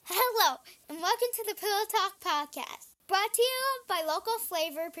welcome to the Pillow Talk Podcast, brought to you by Local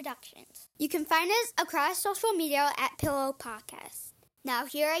Flavor Productions. You can find us across social media at Pillow Podcast. Now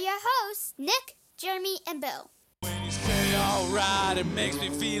here are your hosts, Nick, Jeremy, and Bill. When you say alright, it makes me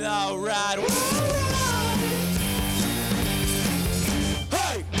feel alright.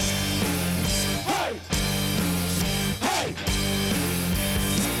 Hey! Hey! Hey!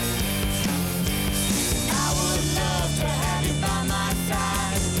 I would love to have you by my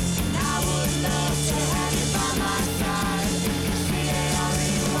side. I would love to have you by my side.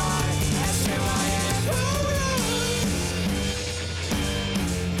 C-A-R-E-Y, S-U-I-N.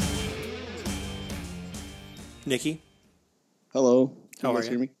 Nikki? Hello. Can How you are guys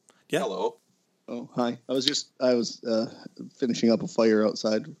you? hear me? Yeah. Hello. Oh, hi. I was finishing up a fire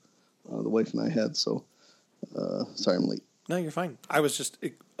outside the wife and I had, so sorry I'm late. No, you're fine. I was just,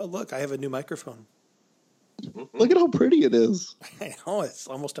 look, I have a new microphone. Look at how pretty it is. I know, it's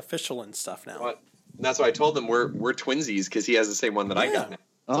almost official and stuff now. What? And that's why I told them we're twinsies because he has the same one that I got now.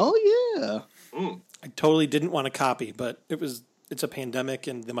 Oh, yeah. I totally didn't want to copy, but it's a pandemic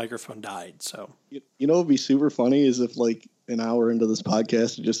and the microphone died, so. You know what would be super funny is if, like, an hour into this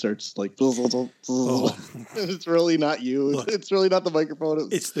podcast, it just starts, like, it's really not you. Look. It's really not the microphone.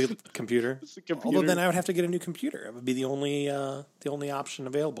 It's the computer. It's the computer. Although then I would have to get a new computer. It would be the only option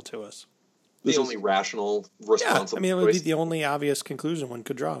available to us. The only rational, responsible Yeah, I mean, it would be choice. the only obvious conclusion one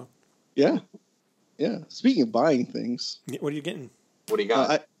could draw. Yeah. Yeah. Speaking of buying things, What are you getting? What do you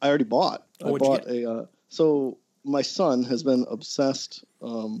got? I already bought. Oh, I what'd you bought a. So my son has been obsessed,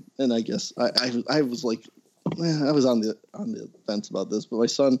 and I guess I was like, I was on the fence about this, but my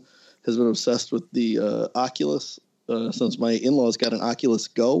son has been obsessed with the Oculus since my in-laws got an Oculus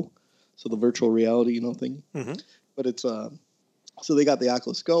Go, so the virtual reality thing. Mm-hmm. But it's so they got the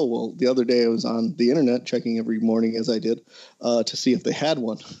Oculus Go. Well, the other day I was on the internet checking every morning as I did to see if they had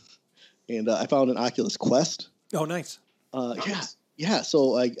one, and I found an Oculus Quest. Oh, nice. Yeah.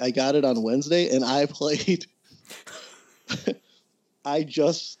 So I got it on Wednesday, and I played. I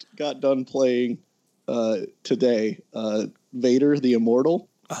just got done playing today. Vader the Immortal.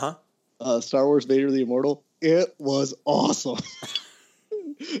 Star Wars Vader the Immortal. It was awesome.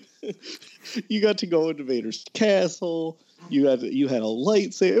 You got to go into Vader's castle. You had a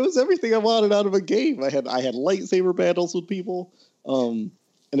lightsaber. It was everything I wanted out of a game. I had lightsaber battles with people. And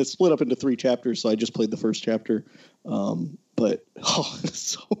it's split up into 3 chapters, so I just played the first chapter. But it's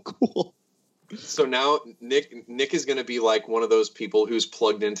so cool. So now Nick is going to be like one of those people who's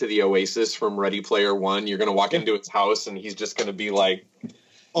plugged into the Oasis from Ready Player One. You're going to walk into his house, and he's just going to be like,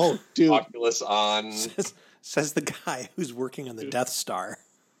 "Oh, dude, Oculus on." Says the guy who's working on the Death Star.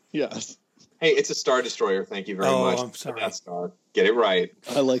 Yes. Hey, it's a Star Destroyer. Thank you very much. Oh, I'm sorry. Death Star. Get it right.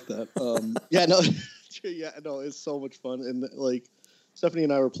 I like that. It's so much fun. And like Stephanie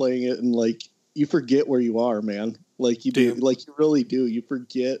and I were playing it, and like you forget where you are, man. Like you do. Like you really do. You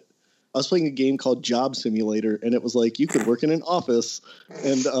forget. I was playing a game called Job Simulator, and it was like you could work in an office,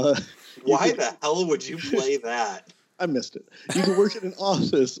 and why the hell would you play that? I missed it. You could work in an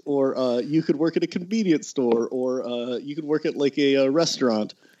office, or you could work at a convenience store, or you could work at like a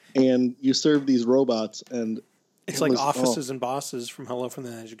restaurant, and you serve these robots, and it's like Offices and Bosses from Hello from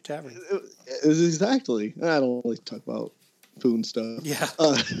the Magic Tavern. It was exactly. I don't like to talk about food and stuff. Yeah.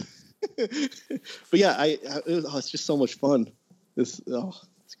 But yeah, it's just so much fun. It's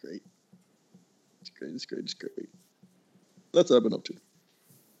great. It's great. That's what I've been up to.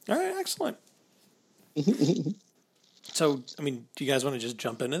 All right, excellent. So, I mean, do you guys want to just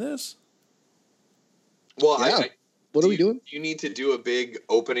jump into this? Well, yeah. What are we doing? You need to do a big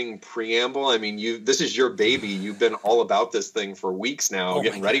opening preamble. I mean, this is your baby. You've been all about this thing for weeks now,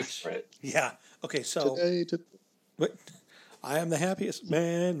 getting ready for it. Yeah. Okay, so what? I am the happiest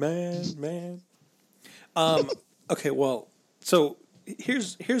man. Okay, well, so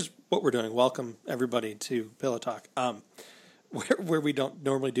here's what we're doing. Welcome everybody to Pillow Talk, where we don't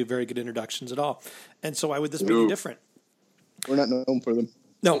normally do very good introductions at all, and so why would this be any different? We're not known for them.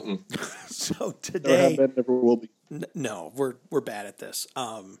 No. So Never today, have been, never will be. No, we're bad at this.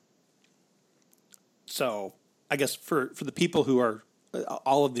 So I guess for the people who are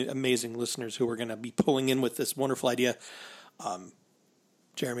all of the amazing listeners who are going to be pulling in with this wonderful idea,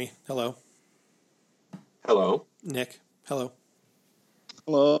 Jeremy, hello. Hello. Nick, hello.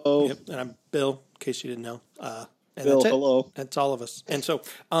 Hello. Yep, and I'm Bill, in case you didn't know. And Bill, that's it. hello. That's all of us. And so,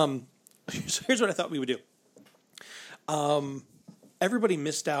 so here's what I thought we would do. Everybody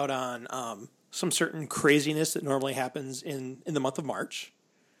missed out on some certain craziness that normally happens in the month of March.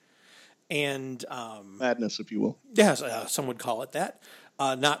 And Madness, if you will. yes, some would call it that.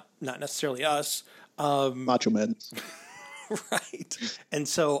 Not necessarily us. Macho madness. Right. And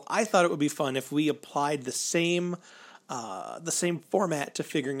so I thought it would be fun if we applied the same format to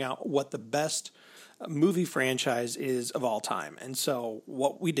figuring out what the best movie franchise is of all time. And so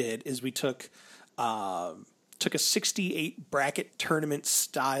what we did is we took a 68 bracket tournament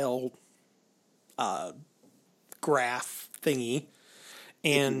style graph thingy,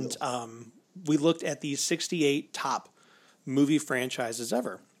 and we looked at these 68 top movie franchises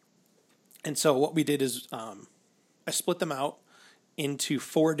ever. And so what we did is I split them out into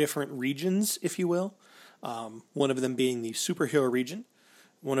 4 different regions, if you will. One of them being the superhero region,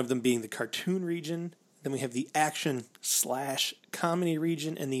 one of them being the cartoon region, then we have the action/comedy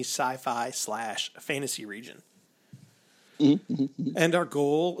region, and the sci-fi/fantasy region. Mm-hmm. And our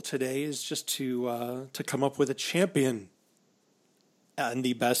goal today is just to come up with a champion and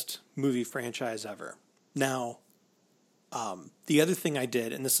the best movie franchise ever. Now, the other thing I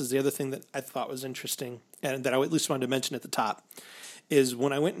did, and this is the other thing that I thought was interesting, and that I at least wanted to mention at the top, is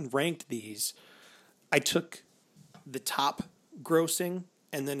when I went and ranked these, I took the top grossing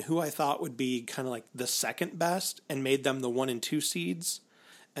and then who I thought would be kind of like the second best and made them the 1 and 2 seeds.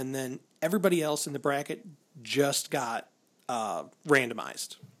 And then everybody else in the bracket just got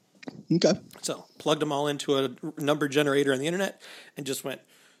randomized. Okay. So plugged them all into a number generator on the internet and just went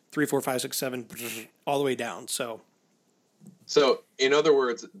 3, 4, 5, 6, 7, all the way down. So in other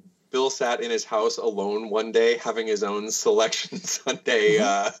words, Bill sat in his house alone one day having his own Selection Sunday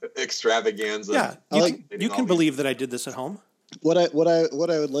extravaganza. Yeah, you can believe that I did this at home. What I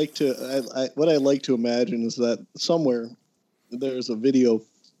would like to imagine is that somewhere there's a video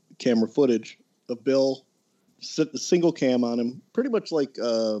camera footage of Bill, single cam on him, pretty much like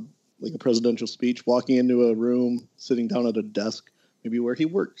a presidential speech, walking into a room, sitting down at a desk, maybe where he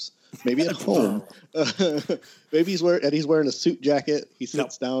works, maybe at home. Maybe he's wearing a suit jacket. He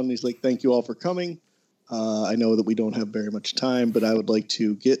sits down and he's like, "Thank you all for coming. I know that we don't have very much time, but I would like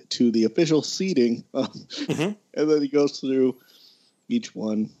to get to the official seating." And then he goes through each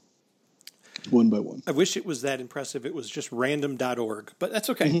one by one. I wish it was that impressive. It was just random.org, but that's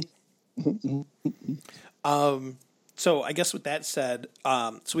okay. So I guess with that said,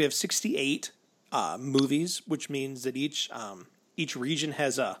 so we have 68 movies, which means that each region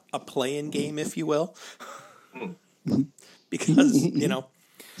has a play-in game, if you will. Because,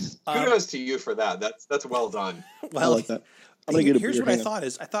 kudos to you for that. That's well done. Well, I like that. Here's what I thought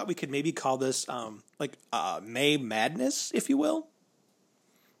is, I thought we could maybe call this May Madness, if you will,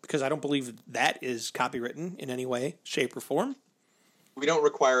 because I don't believe that is copywritten in any way, shape, or form. We don't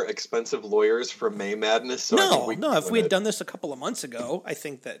require expensive lawyers for May Madness. So no. If we had done this a couple of months ago, I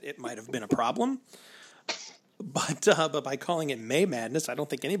think that it might have been a problem. But by calling it May Madness, I don't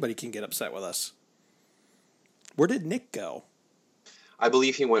think anybody can get upset with us. Where did Nick go? I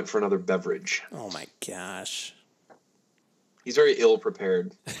believe he went for another beverage. Oh my gosh. He's very ill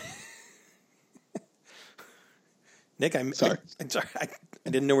prepared. Nick, I'm sorry. I'm sorry. I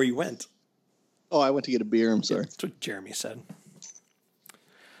didn't know where you went. Oh, I went to get a beer. I'm sorry. That's what Jeremy said.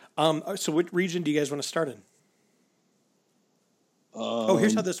 So what region do you guys want to start in?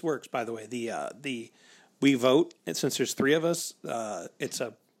 Here's how this works, by the way. We vote, and since there's 3 of us, it's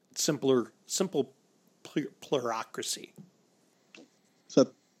a simple plurocracy.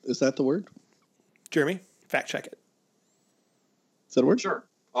 Is that the word? Jeremy, fact check it. Is that a word? Sure.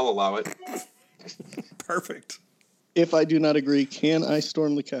 I'll allow it. Perfect. If I do not agree, can I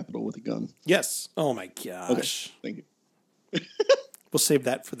storm the Capitol with a gun? Yes. Oh my gosh. Okay. Thank you. We'll save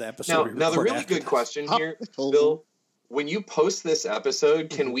that for the episode. Now the really good question here, Bill, when you post this episode,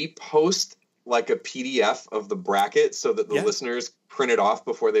 can we post like a PDF of the bracket so that the listeners print it off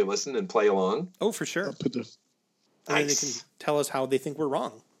before they listen and play along? Oh, for sure. Nice. And they can tell us how they think we're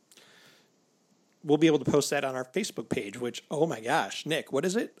wrong. We'll be able to post that on our Facebook page, which, oh my gosh, Nick, what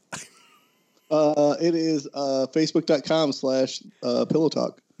is it? It is facebook.com/Pillow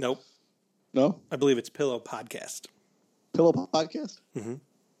Talk. Nope. No? I believe it's Pillow Podcast. Pillow Podcast? Mm-hmm.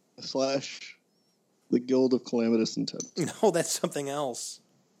 / the Guild of Calamitous Intent. No, that's something else.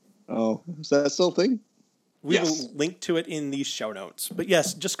 Oh, is that still a thing? We will link to it in the show notes. But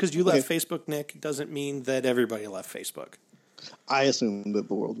yes, just because you left Facebook, Nick, doesn't mean that everybody left Facebook. I assume that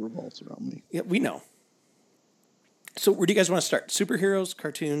the world revolves around me. Yeah, we know. So where do you guys want to start? Superheroes,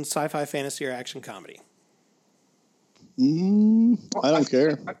 cartoons, sci-fi, fantasy, or action comedy? I don't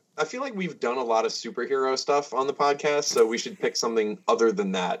care. I feel like we've done a lot of superhero stuff on the podcast, so we should pick something other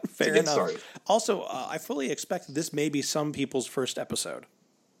than that to get started. Also, I fully expect this may be some people's first episode.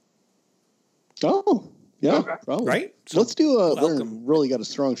 Oh, yeah, probably. Right? So let's do we really got a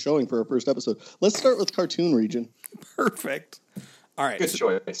strong showing for our first episode. Let's start with cartoon region. Perfect. All right. Good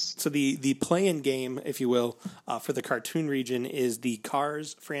choice. So the play-in game, if you will, for the cartoon region is the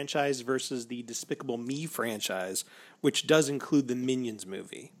Cars franchise versus the Despicable Me franchise, which does include the Minions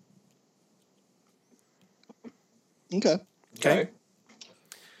movie. Okay.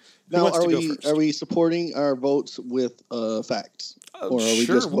 Now, are we supporting our votes with facts, or are we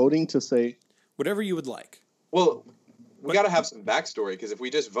just voting to say whatever you would like? Well, we got to have some backstory, because if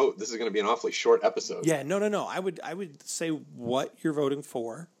we just vote, this is going to be an awfully short episode. Yeah, no. I would say what you're voting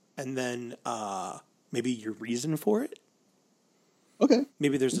for, and then maybe your reason for it. Okay.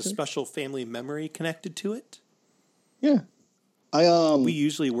 Maybe there's a special family memory connected to it. Yeah. We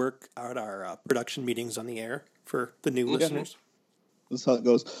usually work out our production meetings on the air for the new listeners. That's how it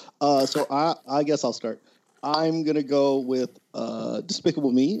goes. So I guess I'll start. I'm going to go with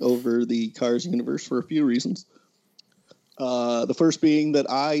Despicable Me over the Cars universe for a few reasons. The first being that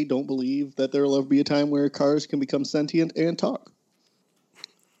I don't believe that there will ever be a time where cars can become sentient and talk.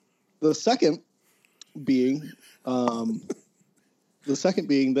 The second being that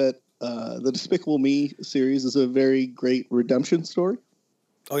the Despicable Me series is a very great redemption story.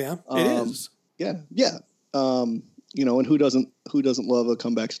 Oh yeah, it is. Yeah. And who doesn't love a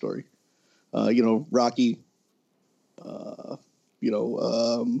comeback story? Rocky.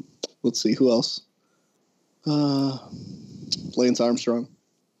 Let's see, who else? Lance Armstrong,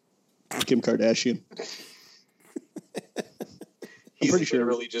 Kim Kardashian. He's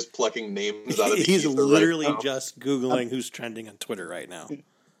literally just plucking names out of the He's literally just Googling who's trending on Twitter right now.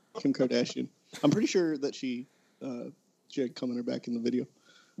 Kim Kardashian. I'm pretty sure that she had come in her back in the video.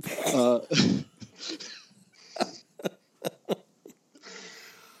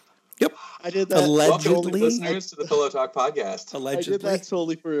 Yep. I did that. Allegedly. Welcome, listeners, to the Pillow Talk podcast. Allegedly. I did that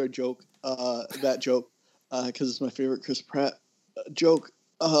solely for a joke. That joke. Because it's my favorite Chris Pratt joke.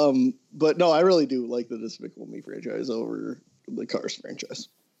 But no, I really do like the Despicable Me franchise over the Cars franchise.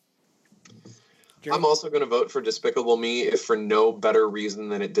 I'm also going to vote for Despicable Me, if for no better reason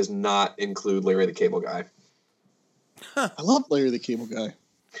than it does not include Larry the Cable Guy. Huh. I love Larry the Cable Guy.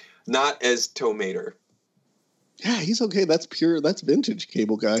 Not as Tow Mater. Yeah, he's okay. That's vintage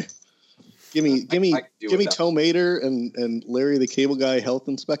Cable Guy. Give me Tow Mater and Larry the Cable Guy health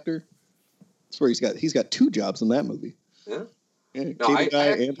inspector. That's where he's got two jobs in that movie. Yeah. Cable Guy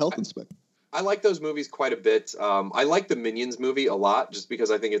and health inspector. I like those movies quite a bit. I like the Minions movie a lot, just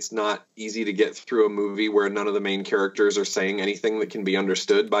because I think it's not easy to get through a movie where none of the main characters are saying anything that can be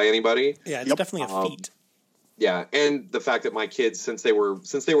understood by anybody. Yeah, it's definitely a feat. Yeah, and the fact that my kids, since they were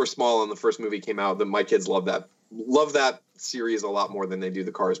small and the first movie came out, that my kids love that series a lot more than they do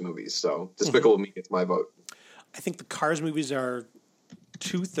the Cars movies. So Despicable Me gets my vote. I think the Cars movies are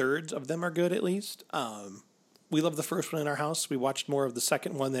 2/3 of them are good, at least. We love the first one in our house. We watched more of the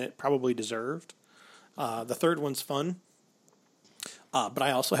second one than it probably deserved. The third one's fun. But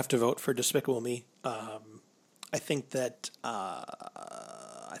I also have to vote for Despicable Me. I think that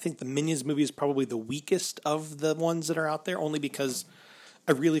the Minions movie is probably the weakest of the ones that are out there, only because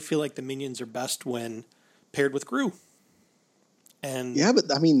I really feel like the Minions are best when paired with Gru. And yeah, but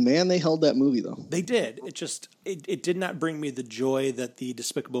I mean, man, they held that movie though. They did. It did not bring me the joy that the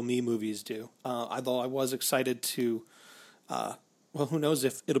Despicable Me movies do. Although I was excited to, who knows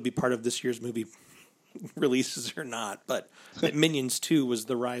if it'll be part of this year's movie releases or not. But Minions 2 was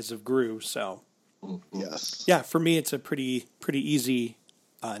the rise of Gru. So yes, yeah, for me it's a pretty easy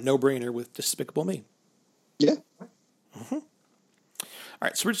no-brainer with Despicable Me. Yeah. Mm-hmm. All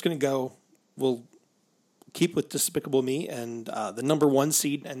right, so we're just gonna go. We'll keep with Despicable Me, and the number one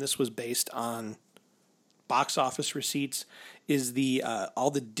seed, and this was based on box office receipts, is the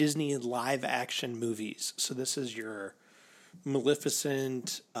all the Disney live action movies. So this is your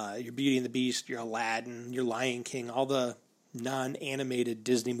Maleficent, your Beauty and the Beast, your Aladdin, your Lion King, all the non-animated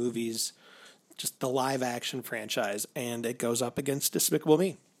Disney movies, just the live action franchise, and it goes up against Despicable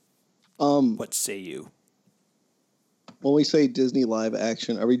Me. What say you? When we say Disney live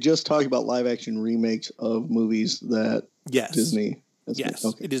action, are we just talking about live action remakes of movies that Disney has made?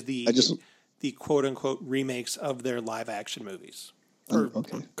 Okay. It is the quote unquote remakes of their live action movies or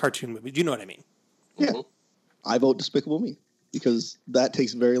cartoon movies. Do you know what I mean? Yeah. I vote Despicable Me because that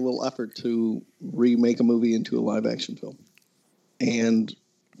takes very little effort to remake a movie into a live action film. And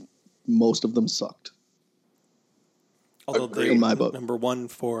most of them sucked. Although they're number one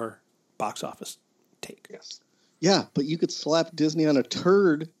for box office take. Yes. Yeah, but you could slap Disney on a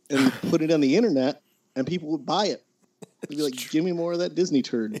turd and put it on the internet, and people would buy it. They'd be like, "Give me more of that Disney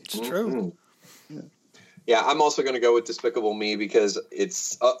turd." It's true. Yeah, I'm also going to go with Despicable Me because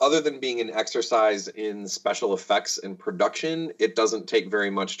it's other than being an exercise in special effects and production, it doesn't take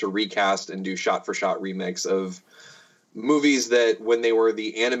very much to recast and do shot-for-shot remakes of movies that when they were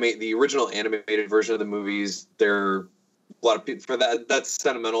the original animated version of the movies, they're a lot of people for that's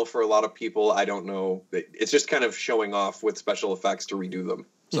sentimental for a lot of people. I don't know. It's just kind of showing off with special effects to redo them.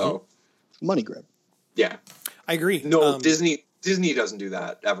 So money grab. Yeah, I agree. No, Disney doesn't do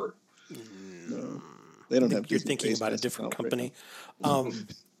that ever. No, they don't have. You're thinking about a different company. Right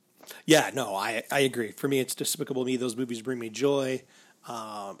yeah, no, I agree. For me, it's Despicable Me. Those movies bring me joy.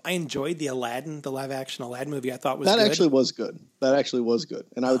 I enjoyed the Aladdin, the live action Aladdin movie. I thought was that good. actually was good. That actually was good,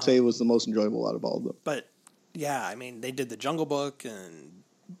 and I would say it was the most enjoyable out of all of them. But yeah, I mean, they did the Jungle Book, and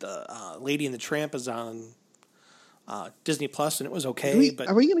the Lady and the Tramp is on Disney Plus, and it was okay.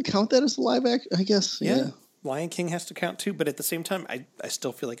 Are we going to count that as a live action? I guess. Yeah. Lion King has to count too, but at the same time, I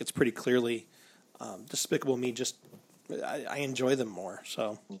still feel like it's pretty clearly Despicable Me. Just I enjoy them more.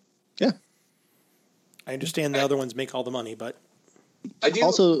 So yeah, I understand the other ones make all the money, but I do.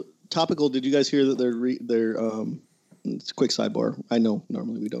 Also, topical. Did you guys hear that they're it's a quick sidebar. I know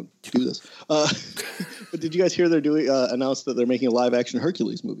normally we don't do this, but did you guys hear they're doing announced that they're making a live action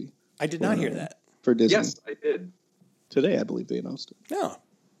Hercules movie? I did not hear that for Disney. Yes, I did. Today, I believe they announced it. Yeah.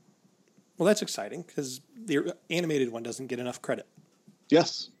 Well, that's exciting because the animated one doesn't get enough credit.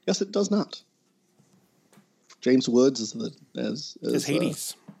 Yes, it does not. James Woods as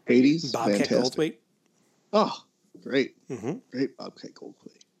Hades. Hades, Bobcat Goldthwait. Oh, great, great Bobcat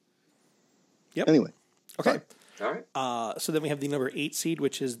Goldthwait. Yep. Anyway, okay, all right. So then we have the number 8 seed,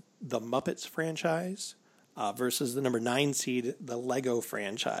 which is the Muppets franchise, versus the number 9 seed, the Lego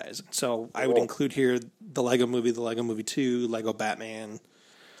franchise. So I would include here the Lego Movie, the Lego Movie 2, Lego Batman,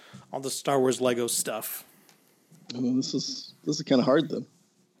 all the Star Wars Lego stuff. Well, this is kind of hard then.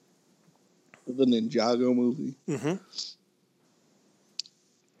 The Ninjago movie. Mm-hmm.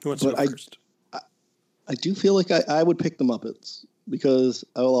 Who wants to go first? I do feel like I would pick the Muppets because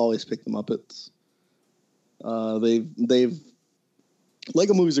I will always pick the Muppets. They've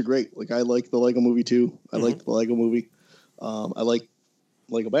Lego movies are great. Like I like the Lego Movie 2. I like the Lego Movie. I like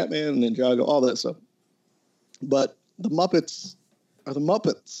Lego Batman, Ninjago, all that stuff. But the Muppets are the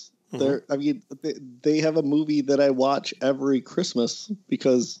Muppets. They have a movie that I watch every Christmas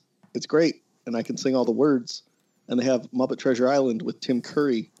because it's great and I can sing all the words. And they have Muppet Treasure Island with Tim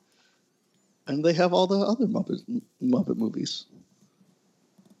Curry. And they have all the other Muppet movies.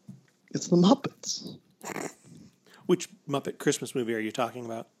 It's the Muppets. Which Muppet Christmas movie are you talking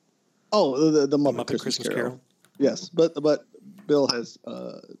about? Oh, the Muppet Christmas Carol. Yes, but Bill has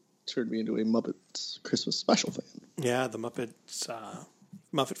turned me into a Muppets Christmas special fan. Yeah, the Muppets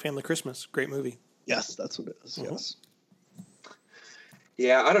Muppet Family Christmas, great movie. Yes, that's what it is. Yes.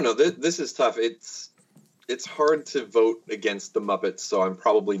 Yeah, I don't know. This is tough. It's hard to vote against the Muppets, so I'm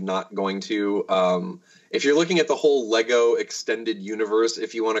probably not going to. If you're looking at the whole Lego extended universe,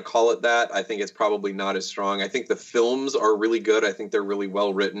 if you want to call it that, I think it's probably not as strong. I think the films are really good. I think they're really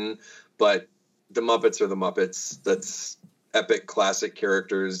well written, but the Muppets are the Muppets. That's epic classic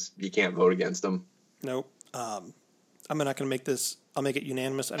characters. You can't vote against them. Nope. I'm not going to make this. I'll make it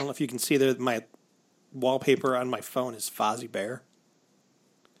unanimous. I don't know if you can see there. My wallpaper on my phone is Fozzie Bear.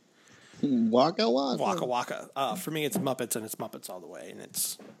 Waka Waka. Waka Waka. For me, it's Muppets, and it's Muppets all the way. And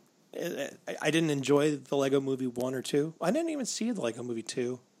I didn't enjoy the Lego Movie 1 or 2. I didn't even see the Lego Movie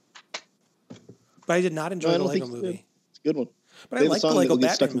 2. But I did not enjoy the Lego Movie. It's a good one. But I like the Lego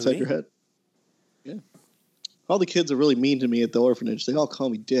Batman stuck inside your head. Yeah. All the kids are really mean to me at the orphanage. They all call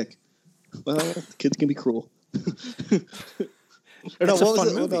me Dick. Well, kids can be cruel. No,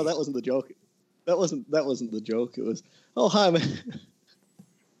 that wasn't the joke. That wasn't the joke. It was, oh, hi, man.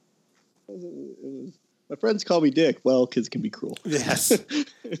 It was, my friends call me Dick. Well, kids can be cruel. Yes.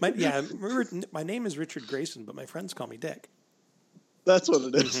 My name is Richard Grayson, but my friends call me Dick. That's what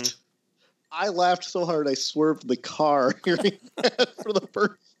it is. Mm-hmm. I laughed so hard I swerved the car hearing that for the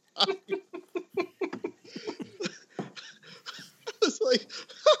first time. It's like,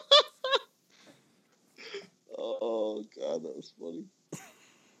 oh, God, that was funny.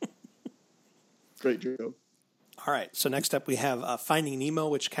 Great joke. All right, so next up we have Finding Nemo,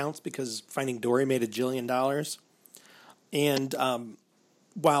 which counts because Finding Dory made $1 jillion. And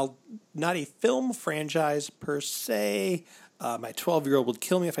while not a film franchise per se, my 12-year-old would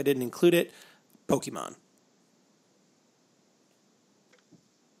kill me if I didn't include it, Pokemon.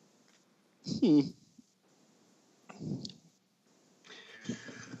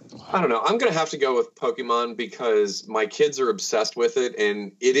 I don't know. I'm going to have to go with Pokemon because my kids are obsessed with it,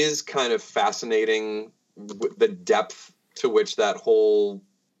 and it is kind of fascinating the depth to which that whole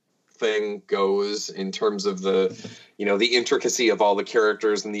thing goes in terms of the intricacy of all the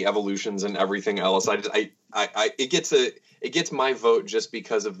characters and the evolutions and everything else. It gets my vote just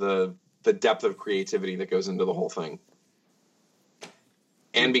because of the depth of creativity that goes into the whole thing.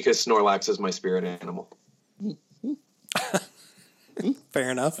 And because Snorlax is my spirit animal. Fair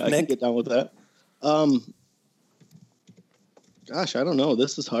enough. I can get down with that. Gosh, I don't know.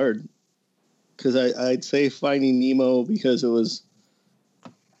 This is hard. Because I'd say Finding Nemo because it was...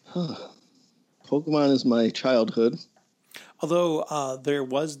 Pokemon is my childhood. Although there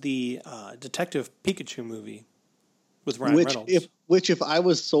was the Detective Pikachu movie with Ryan Reynolds. If I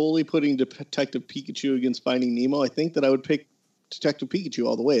was solely putting Detective Pikachu against Finding Nemo, I think that I would pick Detective Pikachu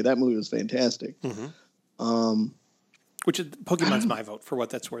all the way. That movie was fantastic. Mm-hmm. Pokemon's my vote for what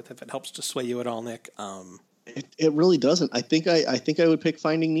that's worth. If it helps to sway you at all, Nick. It really doesn't. I think I would pick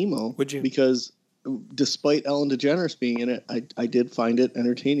Finding Nemo. Would you? Because despite Ellen DeGeneres being in it, I did find it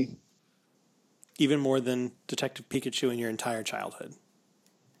entertaining. Even more than Detective Pikachu in your entire childhood?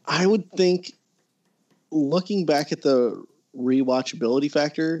 I would think, looking back at the rewatchability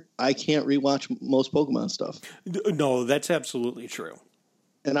factor, I can't rewatch most Pokemon stuff. No, that's absolutely true.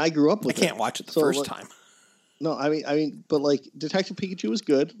 And I grew up with it. I can't watch it the first time. No, I mean, but like Detective Pikachu was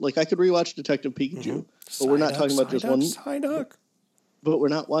good. Like I could rewatch Detective Pikachu, but we're not talking about just one. Psyduck. But we're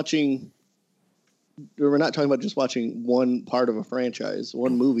not watching. We're not talking about just watching one part of a franchise,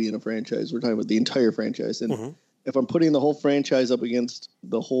 one movie in a franchise. We're talking about the entire franchise. And if I'm putting the whole franchise up against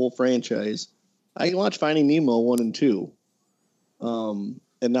the whole franchise, I can watch Finding Nemo 1 and 2, and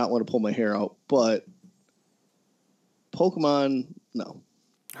not want to pull my hair out. But Pokemon, no.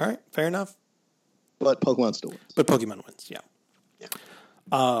 All right, fair enough. But Pokemon still wins. But Pokemon wins, yeah.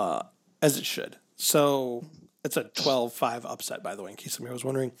 As it should. So it's a 12-5 upset, by the way, in case somebody was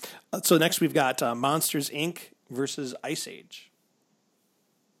wondering. So next we've got Monsters, Inc. versus Ice Age.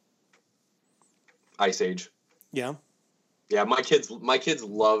 Ice Age. Yeah. Yeah, my kids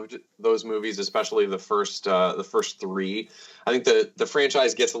loved those movies, especially the first three. I think the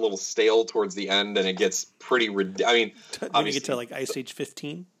franchise gets a little stale towards the end, and it gets pretty. When you get to like Ice Age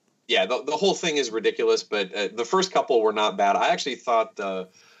 15. Yeah, the whole thing is ridiculous, but the first couple were not bad. I actually thought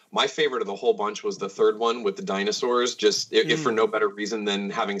my favorite of the whole bunch was the third one with the dinosaurs, if for no better reason than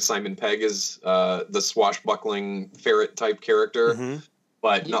having Simon Pegg as the swashbuckling ferret type character. Mm-hmm.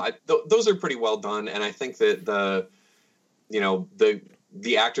 But no, those are pretty well done, and I think that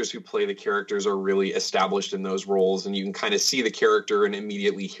the actors who play the characters are really established in those roles, and you can kind of see the character and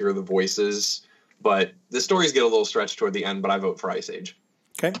immediately hear the voices. But the stories get a little stretched toward the end, but I vote for Ice Age.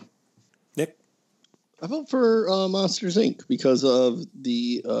 Okay. Nick? I vote for Monsters, Inc. because of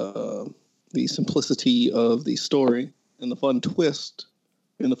the simplicity of the story and the fun twist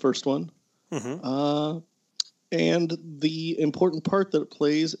in the first one. Mm-hmm. And the important part that it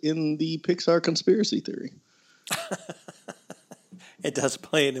plays in the Pixar conspiracy theory. It does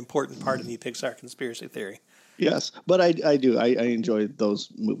play an important part in the Pixar conspiracy theory. Yes, but I do. I enjoy those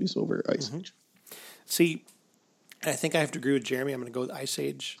movies over Ice Age. See, I think I have to agree with Jeremy. I'm going to go with Ice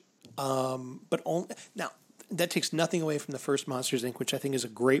Age. But now, that takes nothing away from the first Monsters, Inc., which I think is a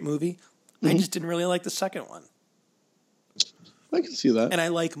great movie. Mm-hmm. I just didn't really like the second one. I can see that. And I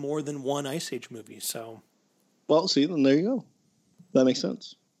like more than one Ice Age movie, so... Well, see, then there you go. That makes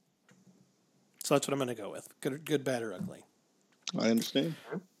sense. So that's what I'm going to go with. Good, bad, or ugly. I understand.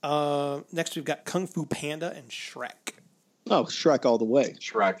 Next, we've got Kung Fu Panda and Shrek. Oh, Shrek all the way.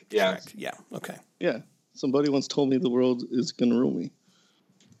 Shrek, yeah. Yeah, okay. Yeah. Somebody once told me the world is going to rule me.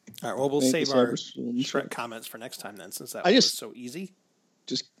 All right, well, we'll save our Shrek comments for next time then, since that was so easy.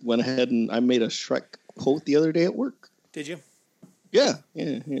 Just went ahead and I made a Shrek quote the other day at work. Did you? Yeah.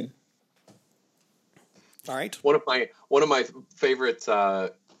 All right. One of my favorite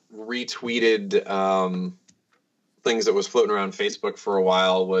retweeted things that was floating around Facebook for a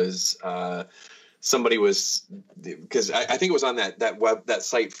while was somebody was, because I think it was on that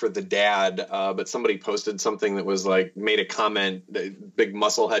site for the dad, but somebody posted something that was like, made a comment, big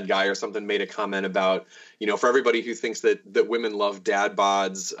musclehead guy or something made a comment about, for everybody who thinks that women love dad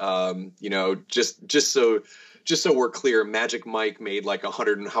bods, just so we're clear, Magic Mike made like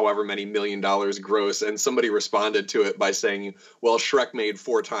 $100 and however many $1 million gross, and somebody responded to it by saying, well, Shrek made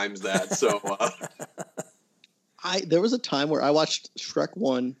 4 times that. So there was a time where I watched Shrek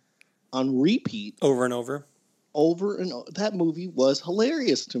 1 on repeat over and over. That movie was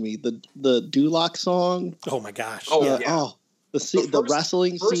hilarious to me. The Duloc song. Oh my gosh! The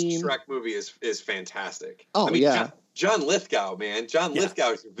wrestling scene. The first Shrek movie is fantastic. Oh, yeah. John Lithgow, man. John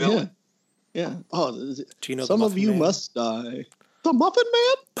Lithgow is your villain. Yeah. Oh, do you know some of you must die. The Muffin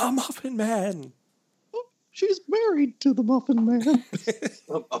Man. The Muffin Man. Oh, she's married to the Muffin Man.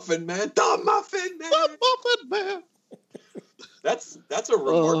 The Muffin Man. The Muffin Man. The Muffin Man. That's a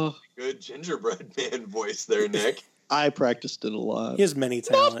remarkably good gingerbread man voice there, Nick. I practiced it a lot. He has many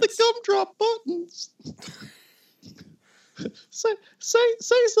talents. Not the gumdrop buttons. Say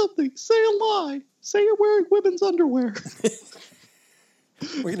something. Say a lie. Say you're wearing women's underwear.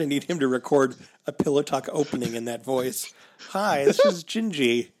 We're going to need him to record a Pillow Talk opening in that voice. Hi, this is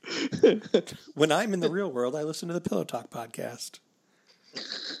Gingy. When I'm in the real world, I listen to the Pillow Talk podcast.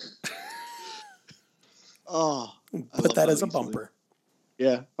 Oh, put that as a bumper.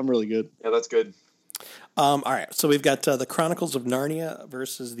 Yeah, I'm really good. Yeah, that's good. All right, so we've got the Chronicles of Narnia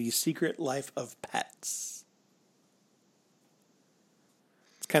versus the Secret Life of Pets.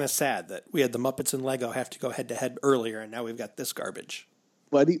 It's kind of sad that we had the Muppets and Lego have to go head-to-head earlier, and now we've got this garbage.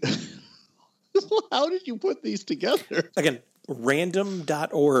 Why do you... How did you put these together? Again,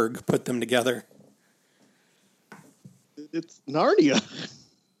 random.org put them together. It's Narnia.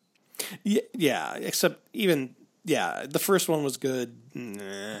 Yeah, except even, the first one was good.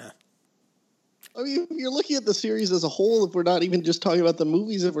 Nah. I mean, if you're looking at the series as a whole, if we're not even just talking about the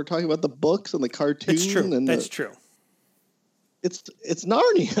movies, if we're talking about the books and the cartoon. It's true. And That's true. It's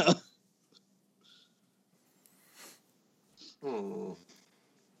Narnia.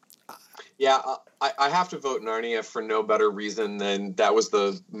 Yeah, I have to vote Narnia for no better reason than that was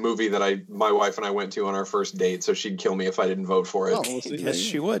the movie that my wife and I went to on our first date, so she'd kill me if I didn't vote for it. Oh, we'll see. Yes,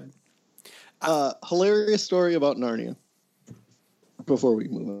 she would. Hilarious story about Narnia. Before we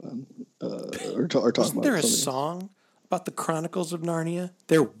move on, or talk about Wasn't there a something song about the Chronicles of Narnia?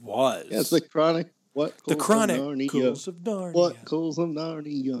 There was. Yeah, it's the Chronic. What? The Chronicles of Narnia. What? Chronicles of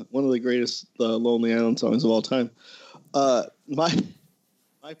Narnia. One of the greatest Lonely Island songs of all time. My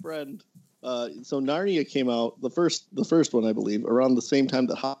friend. So Narnia came out the first one, I believe, around the same time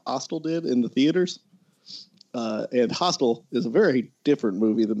that Hostel did in the theaters. And Hostel is a very different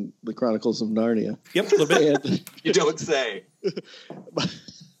movie than the Chronicles of Narnia. Yep, a little bit. And You don't say.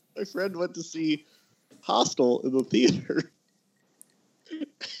 my friend went to see Hostel in the theater.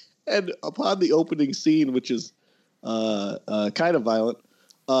 And upon the opening scene, which is kind of violent,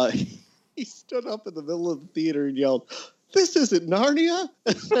 he stood up in the middle of the theater and yelled, "This isn't Narnia!"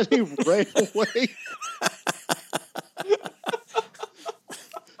 And then he ran away.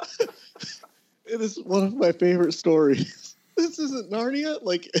 It is one of my favorite stories. This isn't Narnia?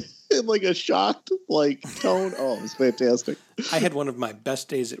 Like, in like a shocked tone. Oh, it was fantastic. I had one of my best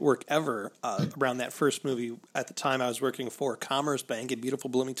days at work ever around that first movie. At the time, I was working for Commerce Bank in beautiful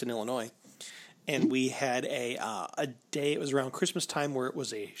Bloomington, Illinois. And we had a day, it was around Christmas time, where it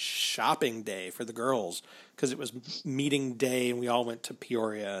was a shopping day for the girls because it was meeting day and we all went to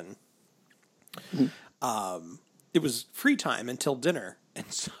Peoria. And it was free time until dinner. And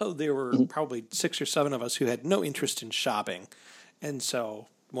so there were probably 6 or 7 of us who had no interest in shopping. And so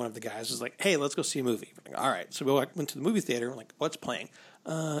one of the guys was like, "Hey, let's go see a movie." We're like, all right. So we went to the movie theater. We're like, "What's playing?"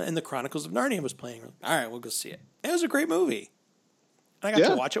 And the Chronicles of Narnia was playing. We're like, all right, we'll go see it. It was a great movie. And I got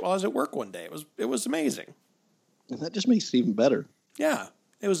to watch it while I was at work one day. It was amazing. And that just makes it even better. Yeah.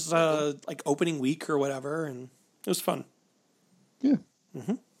 It was like opening week or whatever, and it was fun. Yeah.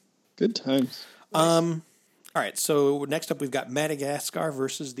 Mm-hmm. Good times. All right, so next up we've got Madagascar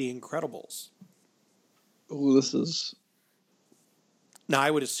versus The Incredibles. Oh, this is... Now, I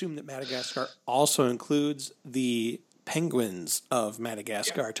would assume that Madagascar also includes the Penguins of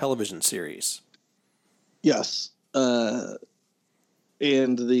Madagascar television series. Yes. And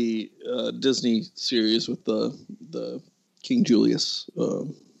the Disney series with the King Julius.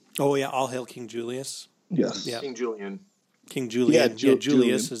 Oh, yeah, All Hail King Julius. Yes. Yeah. King Julian. King Julian. Yeah, Julius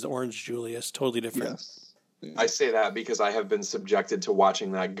Julian. is Orange Julius. Totally different. Yes. Yeah. I say that because I have been subjected to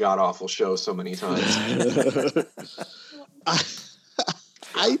watching that god-awful show so many times.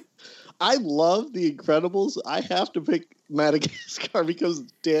 I love The Incredibles. I have to pick Madagascar because,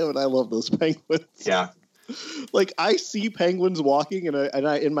 damn it, I love those penguins. Yeah. Like, I see penguins walking, and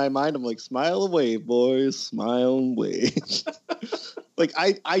I in my mind, I'm like, smile and wave, boys, smile and wave. Like,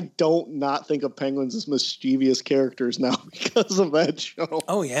 I don't not think of penguins as mischievous characters now because of that show.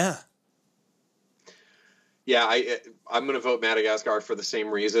 Oh, yeah. Yeah, I'm going to vote Madagascar for the same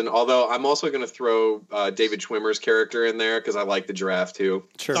reason. Although I'm also going to throw David Schwimmer's character in there because I like the giraffe too.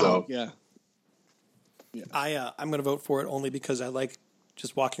 Sure. So, yeah. I'm going to vote for it only because I like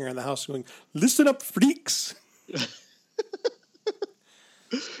just walking around the house going, "Listen up, freaks."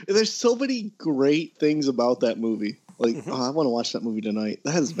 There's so many great things about that movie. Like, I want to watch that movie tonight.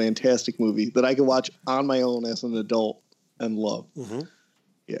 That is a fantastic movie that I can watch on my own as an adult and love. Mm-hmm.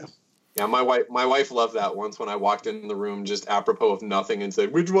 Yeah. Yeah, my wife loved that once when I walked in the room just apropos of nothing and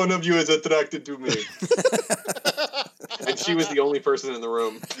said, "Which one of you is attracted to me?" And she was the only person in the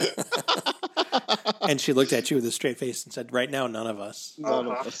room. And she looked at you with a straight face and said, "Right now, none of us." None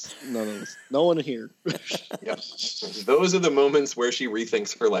of us. No one here. Yep. Those are the moments where she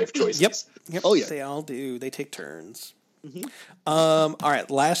rethinks her life choices. Yep. Oh, yeah. They all do. They take turns. Mm-hmm. All right,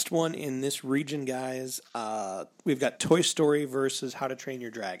 last one in this region, guys. We've got Toy Story versus How to Train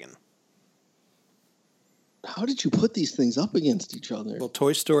Your Dragon. How did you put these things up against each other? Well,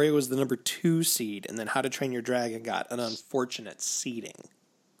 Toy Story was the number 2 seed, and then How to Train Your Dragon got an unfortunate seeding.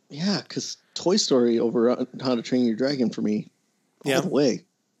 Yeah, because Toy Story over How to Train Your Dragon for me all the way.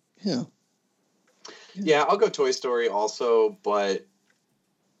 Yeah, I'll go Toy Story also, but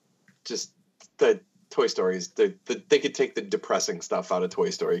just the Toy Stories, they could take the depressing stuff out of Toy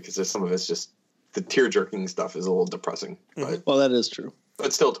Story because some of it's just the tear-jerking stuff is a little depressing. But, well, that is true.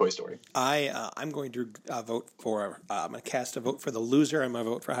 But still Toy Story. I'm going to vote for, I'm going to cast a vote for the loser. I'm going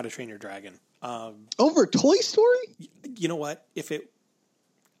to vote for How to Train Your Dragon. Over Toy Story? You know what? If it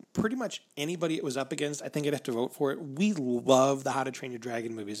pretty much anybody it was up against, I think I'd have to vote for it. We love the How to Train Your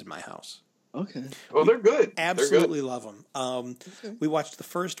Dragon movies in my house. Okay. Well, they're good. Absolutely love them. We watched the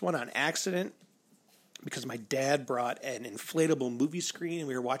first one on accident because my dad brought an inflatable movie screen and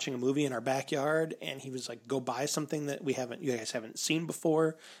we were watching a movie in our backyard and he was like, go buy something that you guys haven't seen before.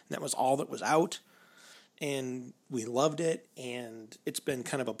 And that was all that was out. And we loved it. And it's been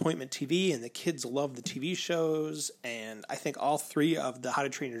kind of appointment TV and the kids love the TV shows. And I think all 3 of the How to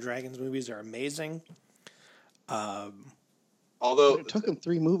Train Your Dragons movies are amazing. Although it took them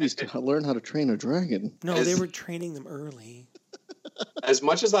 3 movies to learn how to train a dragon. No, they were training them early. As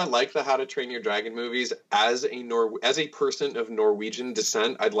much as I like the How to Train Your Dragon movies, as a person of Norwegian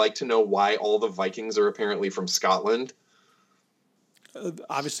descent, I'd like to know why all the Vikings are apparently from Scotland.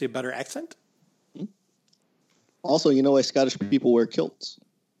 Obviously a better accent. Also, you know why Scottish people wear kilts?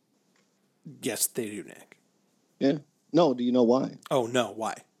 Yes, they do, Nick. Yeah. No, do you know why? Oh, no,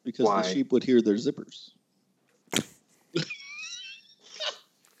 why? Because the sheep would hear their zippers.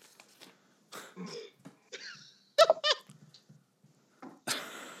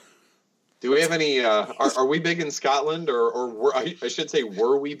 Do we have any? Are we big in Scotland, or I should say,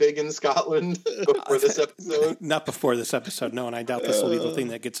 were we big in Scotland before this episode? Not before this episode, no. And I doubt this will be the thing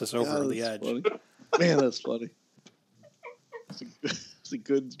that gets us over the edge. Funny. Man, that's funny. It's a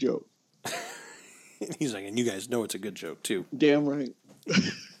good joke. He's like, and you guys know it's a good joke too. Damn right.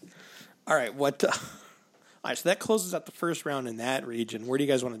 All right, all right, so that closes out the first round in that region. Where do you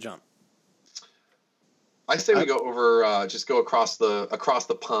guys want to jump? I say we go over, just go across the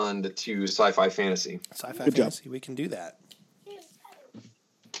pond to sci-fi fantasy. Sci-fi fantasy, we can do that.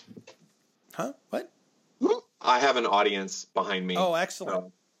 Huh? What? I have an audience behind me. Oh,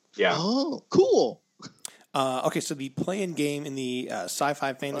 excellent. Yeah. Oh, cool. Okay, so the playing game in the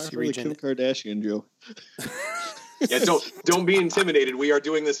sci-fi fantasy region. Kim Kardashian joke. Yeah, don't be intimidated. We are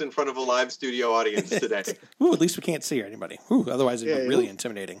doing this in front of a live studio audience today. Ooh, at least we can't see anybody. Ooh, otherwise it'd be really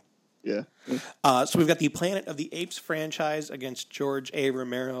intimidating. Yeah. So we've got the Planet of the Apes franchise against George A.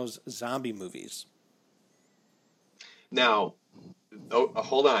 Romero's zombie movies. Now,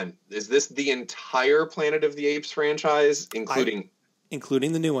 hold on. Is this the entire Planet of the Apes franchise, including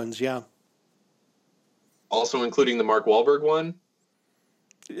the new ones? Yeah. Also including the Mark Wahlberg one?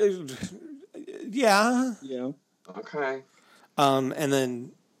 Yeah. Yeah. Okay. And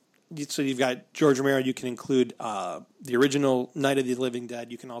then, so you've got George Romero. You can include the original Night of the Living Dead.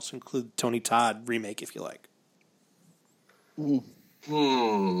 You can also include Tony Todd remake if you like.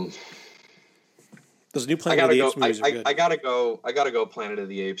 Those new Planet of the Apes movies are good. I gotta go. Planet of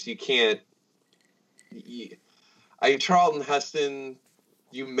the Apes. You can't. Charlton Heston,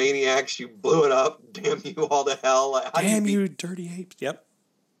 you maniacs! You blew it up. Damn you all to hell! Damn you, dirty apes! Yep.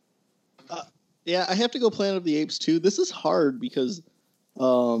 Yeah, I have to go Planet of the Apes too. This is hard because,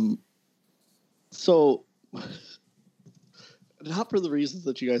 so not for the reasons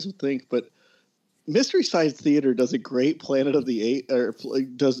that you guys would think, but Mystery Science Theater does a great Planet of the Apes, or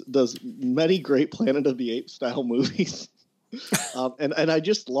does many great Planet of the Apes style movies, and I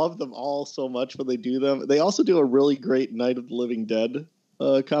just love them all so much when they do them. They also do a really great Night of the Living Dead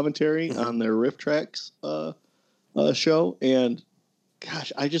commentary on their Riff Tracks show, and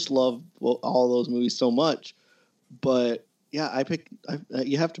gosh, I just love all those movies so much. But yeah,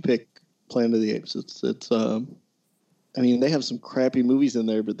 you have to pick Planet of the Apes. It's I mean, they have some crappy movies in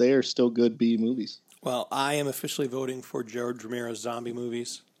there, but they are still good B movies. Well, I am officially voting for George Romero's zombie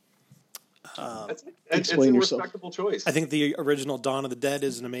movies. It's a respectable choice. I think the original Dawn of the Dead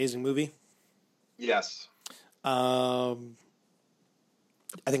is an amazing movie. Yes. I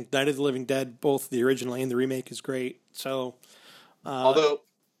think Night of the Living Dead, both the original and the remake, is great. So, although,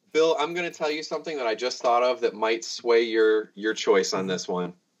 Bill, I'm going to tell you something that I just thought of that might sway your choice on this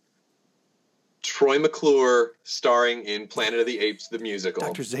one. Troy McClure starring in Planet of the Apes, the musical.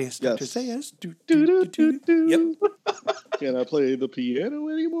 Dr. Zaius, Yes. Dr. Zaius. Yep. Can I play the piano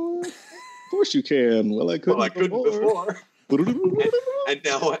anymore? course you can. Well, I couldn't before.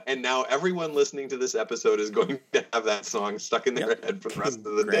 and now everyone listening to this episode is going to have that song stuck in their head for the rest of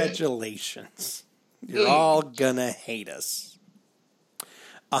the day. Congratulations. You're all gonna hate us.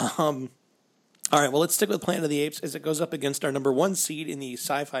 All right, well, let's stick with Planet of the Apes as it goes up against our number 1 seed in the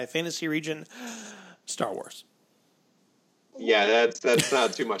sci-fi fantasy region, Star Wars. Yeah, that's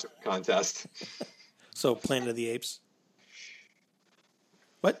not too much of a contest. So, Planet of the Apes.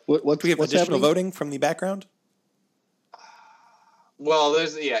 What? Do we have additional voting from the background? Well,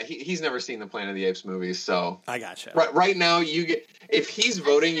 he's never seen the Planet of the Apes movies, so I gotcha. Right now, if he's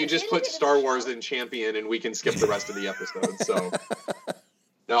voting, you just put Star Wars in champion, and we can skip the rest of the episode. So,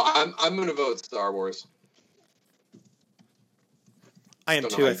 no, I'm going to vote Star Wars. I am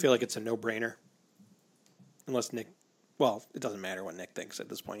too. I feel like it's a no-brainer, unless Nick. Well, it doesn't matter what Nick thinks at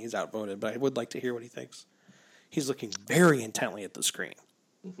this point. He's outvoted, but I would like to hear what he thinks. He's looking very intently at the screen.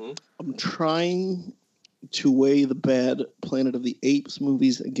 Mm-hmm. I'm trying to weigh the bad Planet of the Apes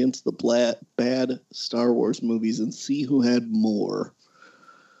movies against the bad Star Wars movies and see who had more.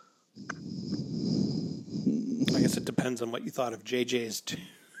 I guess it depends on what you thought of JJ's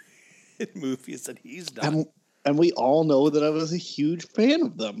movies that he's done. And we all know that I was a huge fan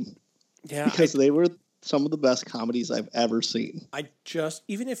of them. Yeah. Because they were some of the best comedies I've ever seen.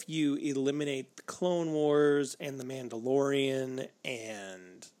 Even if you eliminate the Clone Wars and the Mandalorian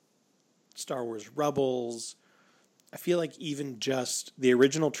and Star Wars Rebels, I feel like even just the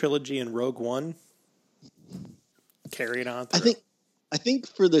original trilogy and Rogue One carried on through. I think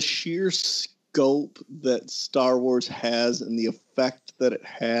for the sheer scope that Star Wars has and the effect that it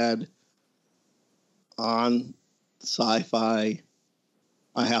had on sci-fi,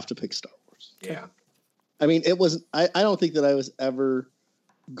 I have to pick Star Wars. Yeah. I mean, it was. I don't think that I was ever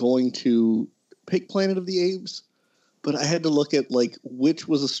going to pick Planet of the Apes, but I had to look at which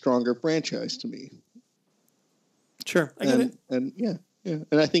was a stronger franchise to me. Sure, I get it. And yeah, and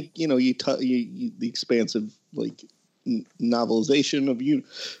I think the expansive novelization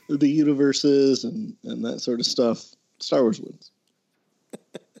of the universes and that sort of stuff. Star Wars wins.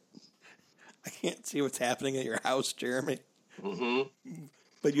 I can't see what's happening at your house, Jeremy. Mm-hmm.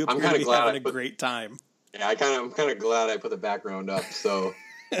 But you appear to be having a great time. Yeah, I'm kind of glad I put the background up. So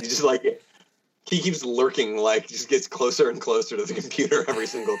he just he keeps lurking, just gets closer and closer to the computer every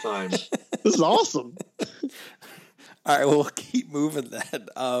single time. This is awesome. All right, well, we'll keep moving then.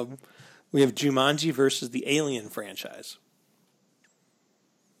 We have Jumanji versus the Alien franchise.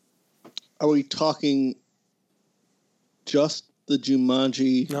 Are we talking just the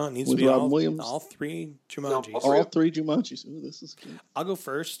Jumanji? No, it needs to be Robin Williams? All 3 Jumanjis. No, all 3 Jumanjis. Ooh, this is good. I'll go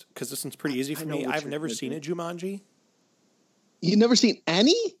first because this one's pretty easy for me. I've never seen a Jumanji. You've never seen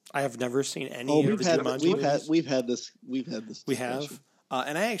any? I have never seen any of the Jumanji movies. We've had this. We have.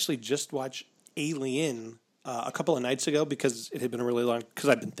 And I actually just watched Alien a couple of nights ago because it had been a really long. Because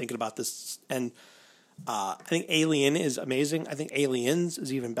I've been thinking about this, and I think Alien is amazing. I think Aliens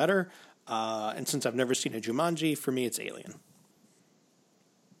is even better. And since I've never seen a Jumanji, for me, it's Alien.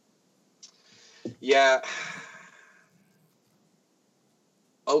 Yeah.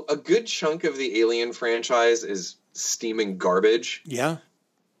 A good chunk of the Alien franchise is steaming garbage. Yeah.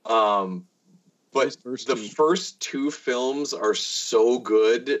 But the first 2 films are so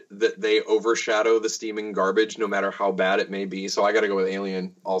good that they overshadow the steaming garbage, no matter how bad it may be. So I got to go with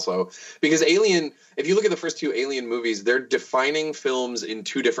Alien also. Because Alien, if you look at the first 2 Alien movies, they're defining films in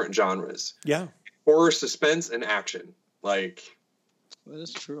 2 different genres. Yeah. Horror, suspense, and action. That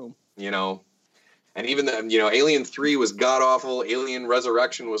is true. And even Alien 3 was god-awful. Alien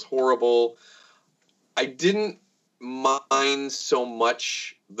Resurrection was horrible. I didn't mind so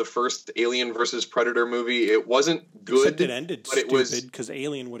much the first Alien versus Predator movie. It wasn't good. Except it ended stupid because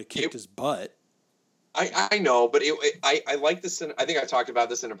Alien would have kicked his butt. I know, but I like this. I think I talked about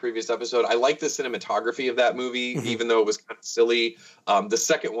this in a previous episode. I like the cinematography of that movie, even though it was kind of silly. The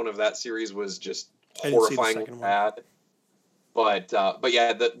second one of that series was just horrifyingly bad. But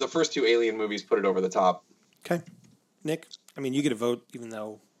yeah, the first 2 Alien movies put it over the top. Okay. Nick, you get a vote, even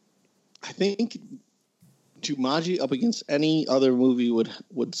though... I think Jumanji up against any other movie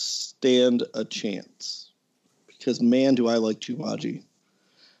would stand a chance. Because, man, do I like Jumanji.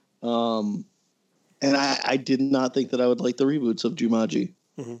 And I did not think that I would like the reboots of Jumanji.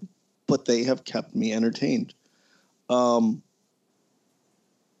 Mm-hmm. But they have kept me entertained. But,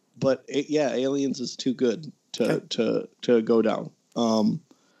 Aliens is too good to go down.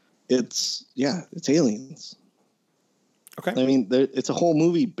 It's Aliens. Okay. It's a whole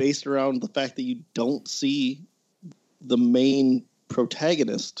movie based around the fact that you don't see the main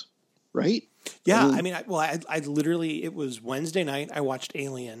protagonist right? Yeah, I mean, I literally, it was Wednesday night, I watched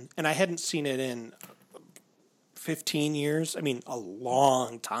Alien, and I hadn't seen it in 15 years. I mean, a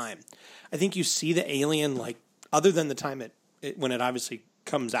long time. I think you see the Alien, like, other than the time when it obviously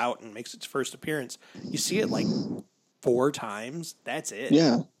comes out and makes its first appearance, you see it like 4 times. That's it.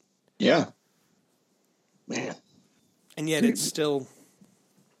 Yeah. Man. And yet it's still,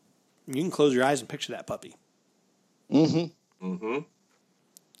 you can close your eyes and picture that puppy. Mm-hmm. Mm-hmm.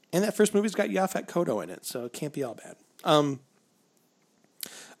 And that first movie's got Yaphet Kotto in it, so it can't be all bad.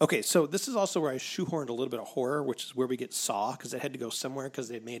 Okay, so this is also where I shoehorned a little bit of horror, which is where we get Saw, because it had to go somewhere because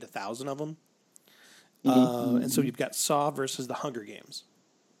they made 1,000 of them. And so you've got Saw versus The Hunger Games.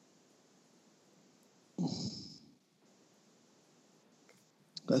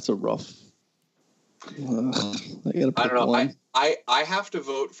 That's a rough. I don't know. I have to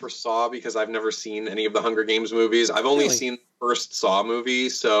vote for Saw because I've never seen any of the Hunger Games movies. I've only seen the first Saw movie,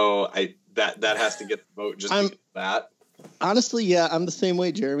 so that has to get the vote just because of that. Honestly, yeah, I'm the same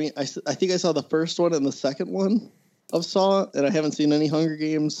way, Jeremy. I think I saw the first one and the second one of Saw, and I haven't seen any Hunger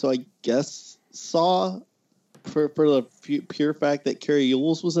Games, so I guess Saw for the pure fact that Carrie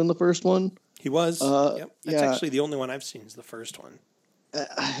Ewells was in the first one. He was. Yep. That's actually the only one I've seen is the first one.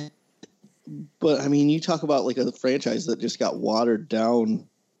 But I mean, you talk about like a franchise that just got watered down,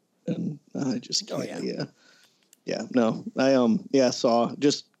 and I just can't. Saw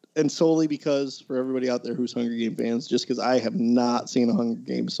just, and solely because for everybody out there who's Hunger Game fans, just because I have not seen a Hunger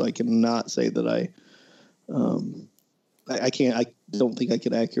Games, so I cannot say that I can't. I don't think I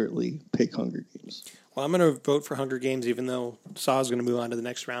could accurately pick Hunger Games. Well, I'm going to vote for Hunger Games, even though Saw is going to move on to the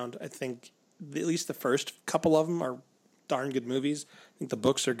next round. I think at least the first couple of them are darn good movies. I think the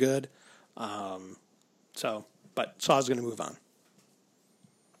books are good. But Saw is going to move on.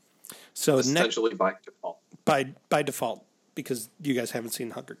 So essentially by default. By default, because you guys haven't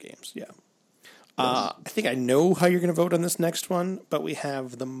seen Hunger Games. Yeah. I think I know how you're going to vote on this next one, but we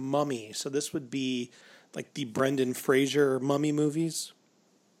have The Mummy. So this would be like the Brendan Fraser Mummy movies.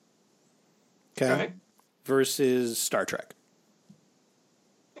 Okay. Versus Star Trek.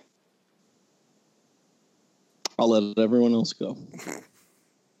 I'll let everyone else go.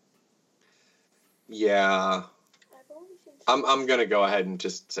 Yeah. I'm going to go ahead and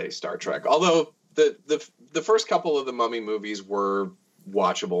just say Star Trek. Although the first couple of the Mummy movies were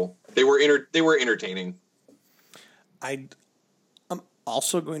watchable. They were entertaining. I'm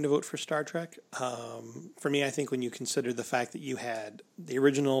also going to vote for Star Trek. For me, I think when you consider the fact that you had the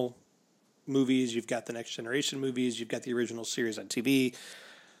original movies, you've got the Next Generation movies, you've got the original series on TV,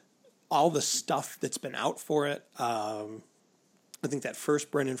 all the stuff that's been out for it. I think that first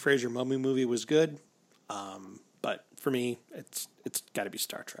Brendan Fraser Mummy movie was good. But for me, it's got to be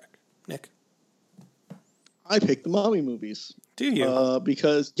Star Trek. Nick? I picked the Mummy movies. Do you?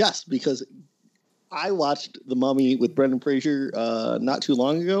 Because I watched The Mummy with Brendan Fraser not too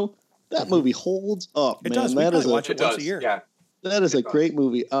long ago. That movie holds up, man. Does. That is watch it once a year. Yeah. That is a great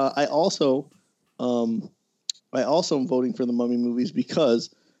movie. I also am voting for the Mummy movies because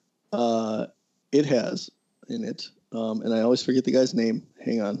it has in it, and I always forget the guy's name.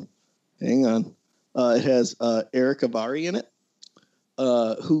 Hang on. It has Eric Avari in it,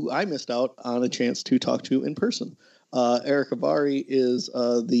 who I missed out on a chance to talk to in person. Eric Avari is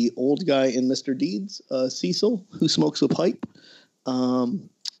the old guy in Mr. Deeds, Cecil, who smokes a pipe. And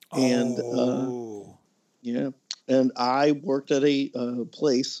I worked at a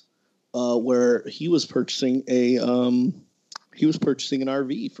place where he was purchasing an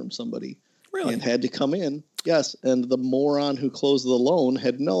RV from somebody. Really? And had to come in. Yes, and the moron who closed the loan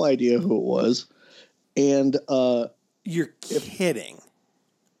had no idea who it was. And you're kidding.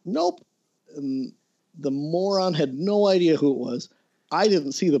 Nope. And the moron had no idea who it was. I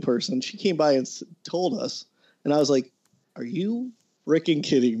didn't see the person. She came by and told us. And I was like, are you freaking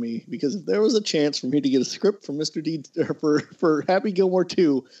kidding me? Because if there was a chance for me to get a script for Mr. D for Happy Gilmore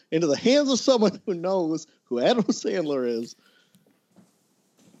 2 into the hands of someone who knows who Adam Sandler is.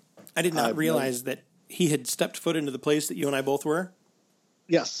 I did not realize that he had stepped foot into the place that you and I both were.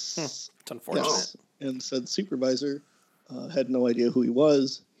 Yes. It's unfortunate. Yes. And said supervisor had no idea who he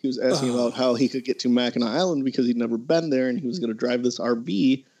was. He was asking about how he could get to Mackinac Island because he'd never been there, and he was going to drive this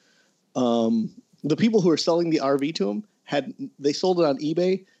RV. The people who were selling the RV to him they sold it on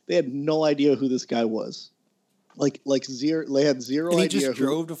eBay. They had no idea who this guy was. Like zero. They had zero idea. And he just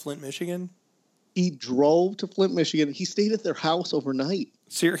drove to Flint, Michigan? He drove to Flint, Michigan. He stayed at their house overnight.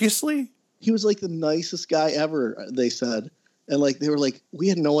 Seriously? He was like the nicest guy ever, they said. And like they were like, we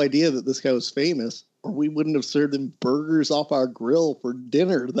had no idea that this guy was famous. or we wouldn't have served him burgers off our grill for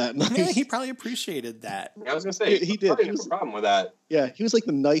dinner that night. Yeah, he probably appreciated that. I was gonna say he did. He was a problem with that. Yeah, he was like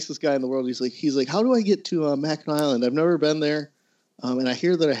the nicest guy in the world. He's like, how do I get to Mackinac Island? I've never been there, and I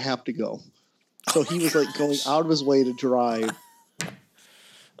hear that I have to go. So he was like going out of his way to drive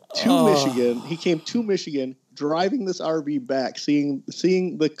to Michigan. He came to Michigan, driving this RV back, seeing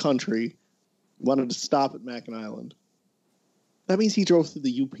the country. Wanted to stop at Mackinac Island. That means he drove through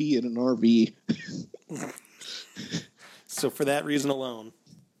the UP in an RV. So for that reason alone,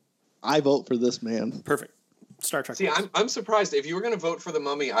 I vote for this man. Perfect. Star Trek. See, I'm surprised. If you were going to vote for The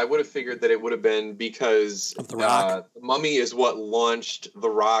Mummy, I would have figured that it would have been because of The Rock. The Mummy is what launched The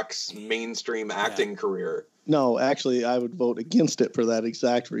Rock's mainstream acting career. No, actually, I would vote against it for that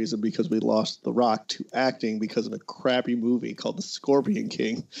exact reason, because we lost The Rock to acting because of a crappy movie called The Scorpion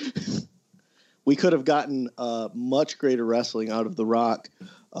King. We could have gotten much greater wrestling out of The Rock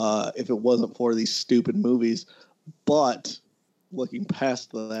if it wasn't for these stupid movies. But looking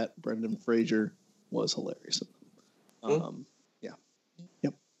past that, Brendan Fraser was hilarious. Yeah.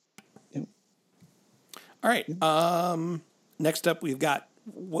 Yep. All right. Next up, we've got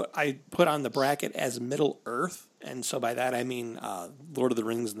what I put on the bracket as Middle Earth. And so by that, I mean Lord of the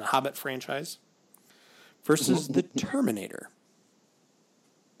Rings and the Hobbit franchise versus the Terminator.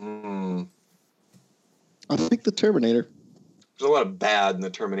 I think the Terminator. There's a lot of bad in the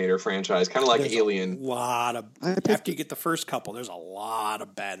Terminator franchise, kind of like There's Alien. A lot of after you get the first couple, there's a lot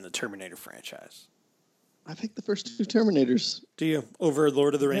of bad in the Terminator franchise. I picked the first two Terminators. Do you? Over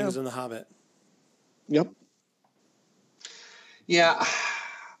Lord of the Rings and the Hobbit? Yep. Yeah.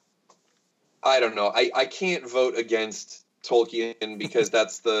 I don't know. I can't vote against Tolkien because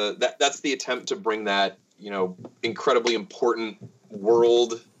that's the attempt to bring that, incredibly important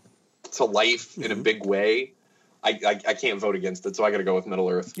world to life in a big way. I can't vote against it, so I got to go with Middle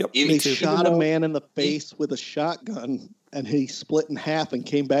Earth. Yep. They shot a man in the face with a shotgun, and he split in half and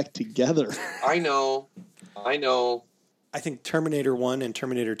came back together. I know. I think Terminator 1 and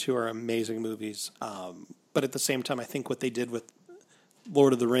Terminator 2 are amazing movies. But at the same time, I think what they did with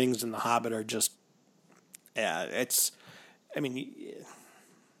Lord of the Rings and The Hobbit are just, how many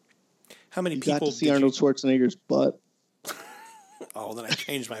people got to see Arnold Schwarzenegger's butt? Oh, then I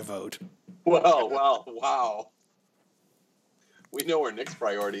changed my vote. Well, wow. We know where Nick's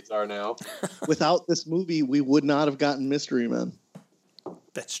priorities are now. Without this movie, we would not have gotten Mystery Men.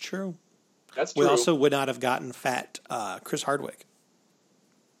 That's true. That's true. We also would not have gotten fat Chris Hardwick.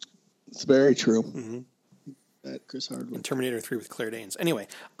 It's very true. Mm-hmm. Fat Chris Hardwick. And Terminator 3 with Claire Danes. Anyway,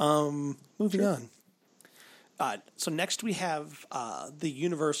 moving on. So next we have the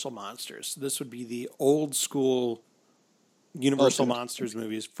Universal Monsters. This would be the old school Universal Monsters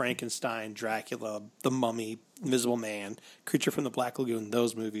movies: Frankenstein, Dracula, The Mummy, Invisible Man, Creature from the Black Lagoon,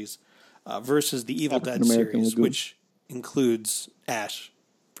 those movies, versus the Evil Dead series, which includes Ash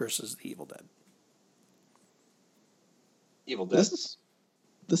versus the Evil Dead. Evil Dead.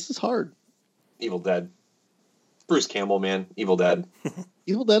 This is hard. Evil Dead. Bruce Campbell, man. Evil Dead.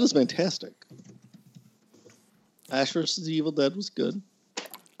 Evil Dead is fantastic. Ash versus the Evil Dead was good.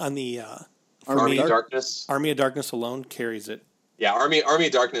 On the Army of Darkness. Army of Darkness alone carries it. Yeah, Army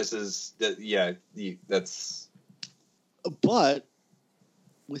of Darkness is that's. But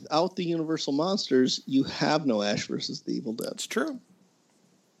without the Universal Monsters, you have no Ash versus the Evil Dead. It's true.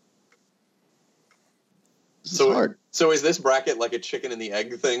 This is hard. So is this bracket like a chicken and the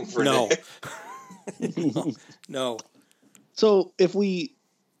egg thing for Nick? No. So if we.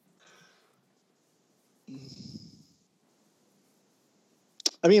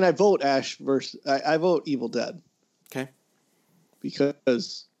 I vote Ash versus. I vote Evil Dead. Okay.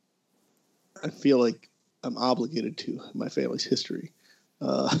 Because I feel like I'm obligated to my family's history.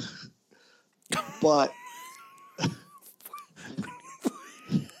 But.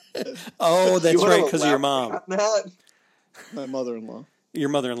 Oh, that's right, because of your mom. My mother-in-law. Your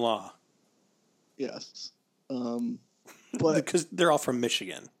mother-in-law. Yes. But because they're all from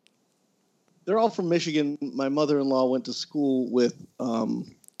Michigan. They're all from Michigan. My mother-in-law went to school with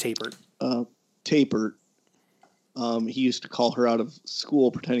Tapert. Tapert. He used to call her out of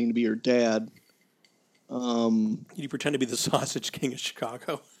school pretending to be her dad. You pretend to be the Sausage King of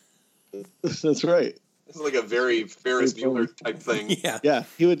Chicago. That's right. This is like a very Ferris Bueller type thing. Yeah.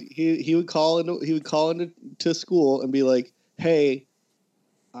 He would call into school and be like, "Hey,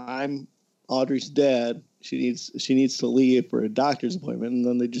 I'm Audrey's dad. She needs to leave for a doctor's appointment," and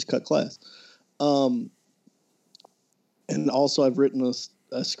then they just cut class. And also, I've written a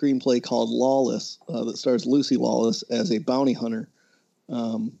screenplay called Lawless that stars Lucy Lawless as a bounty hunter.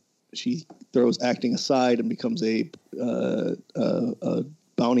 She throws acting aside and becomes a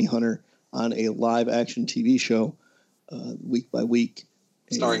bounty hunter on a live action TV show week by week.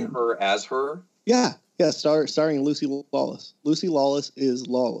 Starring her as her? Yeah. Starring Lucy Lawless. Lucy Lawless is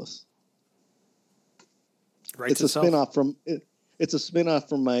Lawless. It's a spinoff from It's a spinoff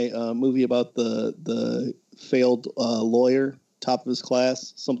from my movie about the failed lawyer, top of his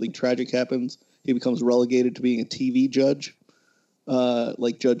class. Something tragic happens. He becomes relegated to being a TV judge,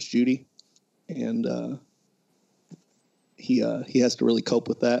 like Judge Judy, and he has to really cope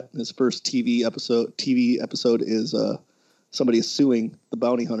with that. His first TV episode is somebody is suing the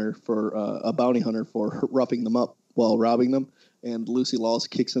bounty hunter for roughing them up while robbing them, and Lucy Lawless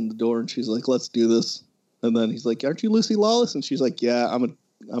kicks in the door and she's like, "Let's do this." And then he's like, "Aren't you Lucy Lawless?" And she's like, "Yeah, I'm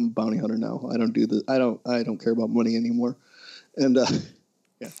a bounty hunter now. I don't do this. I don't care about money anymore." And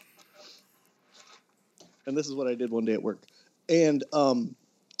yeah. And this is what I did one day at work. And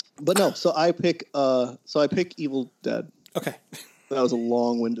but no, so I pick Evil Dead. Okay. That was a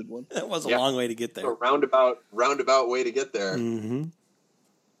long-winded one. That was a long way to get there. A roundabout way to get there. Mm-hmm.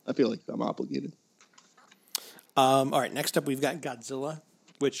 I feel like I'm obligated. All right, next up we've got Godzilla,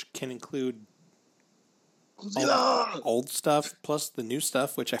 which can include old stuff plus the new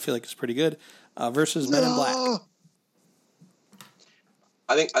stuff, which I feel like is pretty good, versus Men in Black.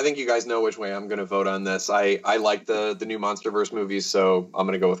 I think you guys know which way I'm going to vote on this. I like the new MonsterVerse movies, so I'm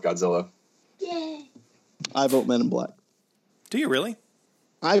going to go with Godzilla. Yay! I vote Men in Black. Do you really?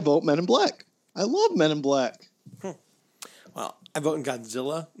 I vote Men in Black. I love Men in Black. Well, I vote in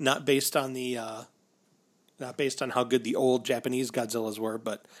Godzilla, not based on how good the old Japanese Godzillas were,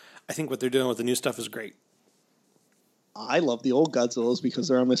 but I think what they're doing with the new stuff is great. I love the old Godzillas because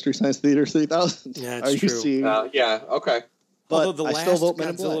they're on Mystery Science Theater 3000. Yeah, Are true. you seeing? Yeah, okay. But although the I last still vote Men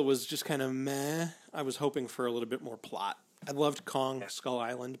in Godzilla Black. was just kind of meh, I was hoping for a little bit more plot. I loved Kong Skull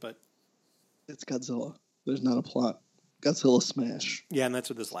Island, but It's Godzilla. There's not a plot. Godzilla smash. yeah, and that's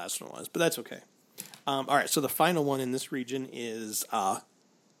what this last one was, but that's okay. All right, so the final one in this region is a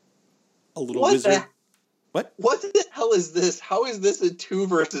little wizard. What the hell is this? How is this a 2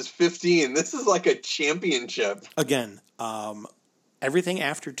 versus 15? This is like a championship. Again, everything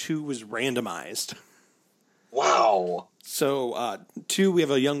after 2 was randomized. Wow. So 2, we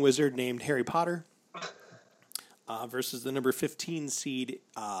have a young wizard named Harry Potter. Versus the number 15 seed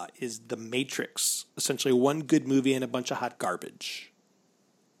is The Matrix. Essentially one good movie and a bunch of hot garbage.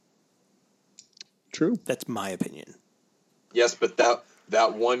 True. That's my opinion. Yes, but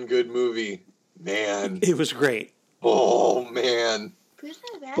that one good movie, man. It was great. Oh, man.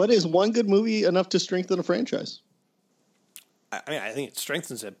 But is one good movie enough to strengthen a franchise? I mean, I think it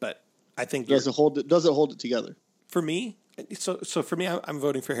strengthens it, but I think Does it hold it together? for me, so for me, I'm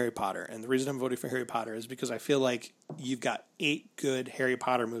voting for Harry Potter, and the reason I'm voting for Harry Potter is because I feel like you've got 8 good Harry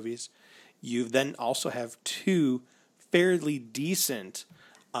Potter movies. You then also have 2 fairly decent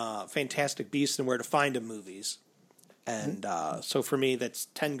Fantastic Beasts and Where to Find Them movies, and so for me, that's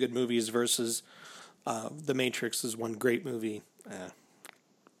 10 good movies versus The Matrix is one great movie.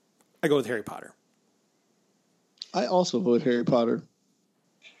 I go with Harry Potter. I also vote Harry Potter.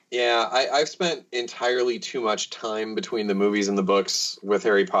 Yeah, I've spent entirely too much time between the movies and the books with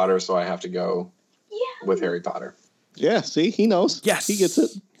Harry Potter, so I have to go with Harry Potter. Yeah, see? He knows. Yes. He gets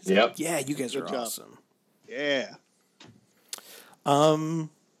it. Yep. Yeah, you guys Good are job. awesome. Yeah.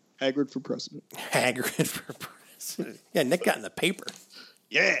 Hagrid for president. Hagrid for president. Yeah, Nick got in the paper.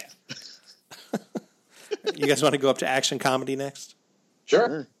 Yeah. You guys want to go up to action comedy next?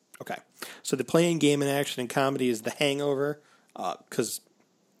 Sure. Okay. So the playing game in action and comedy is The Hangover, because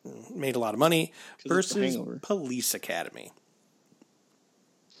made a lot of money, versus Police Academy.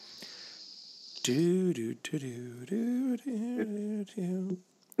 Do do do do do do do.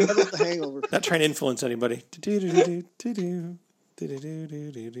 How about The Hangover? Not trying to influence anybody. Do do do do do do do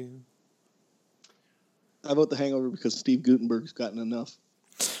do do do. I vote The Hangover because Steve Guttenberg's gotten enough.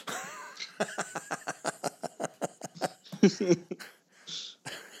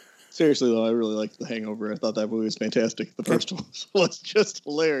 Seriously though, I really liked The Hangover. I thought that movie was fantastic. The first one was just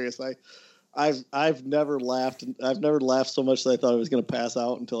hilarious. I've never laughed. I've never laughed so much that I thought I was going to pass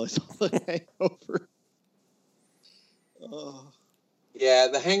out until I saw The Hangover. Oh. Yeah,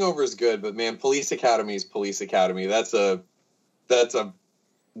 The Hangover is good, but man, Police Academy is Police Academy. That's a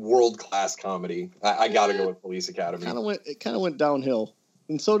world-class comedy. I got to go with Police Academy. It kind of went downhill,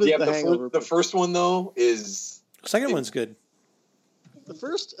 and so did The Hangover. The first one though is second one's good. The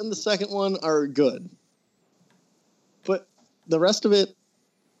first and the second one are good, but the rest of it,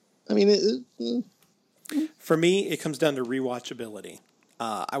 I mean, For me, it comes down to rewatchability.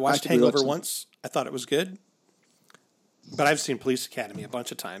 I watched Hangover once. I thought it was good. But I've seen Police Academy a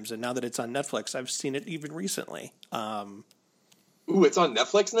bunch of times, and now that it's on Netflix, I've seen it even recently. Ooh, it's on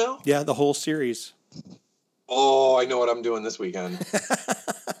Netflix now? Yeah, the whole series. Oh, I know what I'm doing this weekend.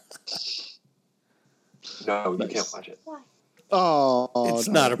 No, you can't watch it. Why? Oh, It's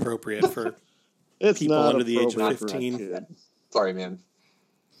not appropriate for people under the age of 15. Sorry, man.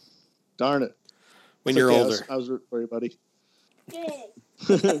 Darn it. When you're older. I was rooting for you, buddy. Yay.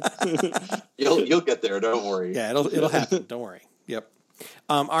 You'll get there. Don't worry. Yeah, it'll happen. Don't worry. Yep.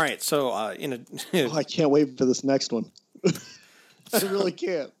 All right. So I can't wait for this next one. I really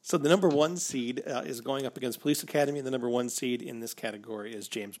can't. So the number 1 seed is going up against Police Academy, and the number 1 seed in this category is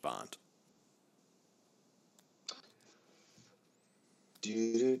James Bond.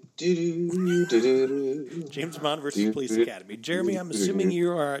 James Bond versus Police Academy. Jeremy, I'm assuming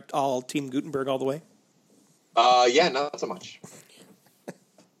you are all Team Gutenberg all the way? Yeah, not so much.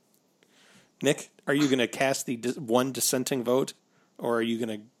 Nick, are you going to cast the one dissenting vote, or are you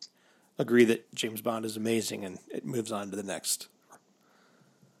going to agree that James Bond is amazing and it moves on to the next?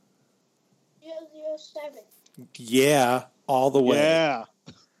 007. Yeah, all the way. Yeah.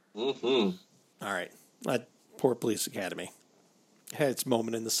 Mm-hmm. All right. Poor Police Academy. Had its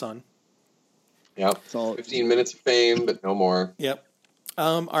moment in the sun. Yep. 15 minutes of fame, but no more. Yep.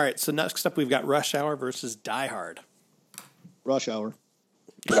 All right. So next up, we've got Rush Hour versus Die Hard. Rush Hour.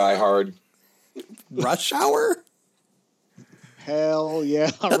 Die Hard. Rush Hour? Hell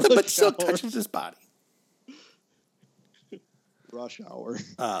yeah. Nothing but still touches his body. Rush Hour.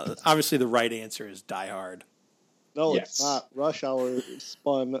 Obviously, the right answer is Die Hard. No, yes. It's not. Rush Hour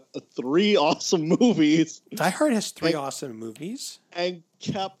spun 3 awesome movies. Die Hard has 3 awesome movies. And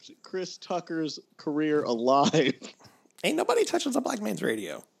kept Chris Tucker's career alive. Ain't nobody touches a black man's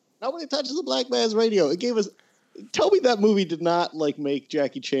radio. Nobody touches a black man's radio. It gave us... Tell me that movie did not, make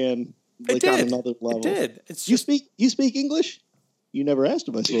Jackie Chan, on another level. It did. It's just... You speak English? You never asked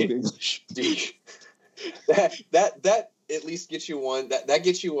if I spoke English. That at least gets you one. That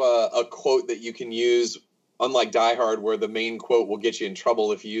gets you a quote that you can use. Unlike Die Hard, where the main quote will get you in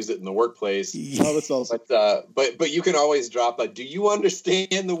trouble if you use it in the workplace. Oh, that's awesome. But you can always drop a, do you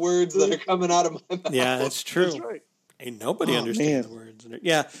understand the words that are coming out of my mouth? Yeah, that's true. That's right. Ain't nobody understand the words.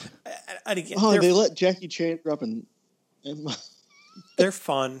 Yeah. Again, they let Jackie Chan drop in. They're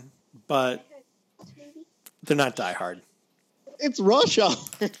fun, but they're not Die Hard. It's Rush Hour.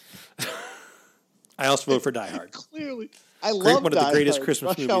 I also vote for Die Hard. Clearly. I love one of the greatest Christmas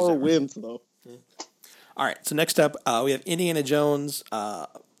Rush movies Hour ever. wins, though. Yeah. All right, so next up, we have Indiana Jones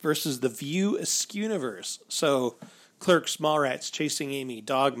versus The View Askewniverse. So, Clerks, Mallrats, Chasing Amy,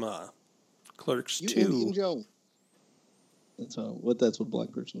 Dogma, Clerks 2. Indiana Jones. That's what a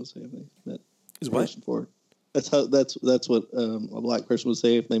black person would say if they met. Is what? Harrison Ford. That's what a black person would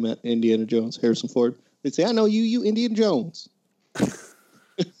say if they met Indiana Jones, Harrison Ford. They'd say, "I know you, Indiana Jones."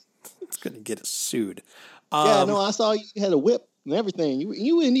 It's going to get us sued. Yeah, no, I saw you had a whip and everything.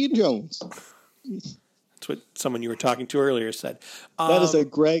 You Indiana Jones. That's what someone you were talking to earlier said. That is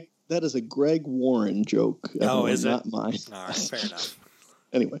a Greg Warren joke. Oh, is it? Not mine. All right, fair enough.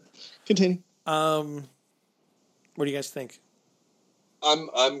 Anyway, continue. What do you guys think?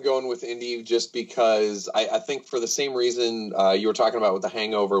 I'm going with Indy just because I think for the same reason you were talking about with The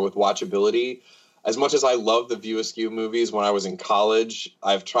Hangover with watchability. As much as I love the View Askew movies when I was in college,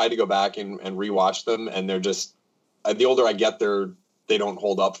 I've tried to go back and rewatch them, and they're just the older I get, they don't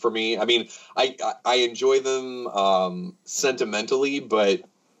hold up for me. I mean, I enjoy them sentimentally, but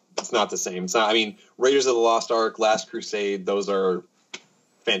it's not the same. It's not. I mean, Raiders of the Lost Ark, Last Crusade, those are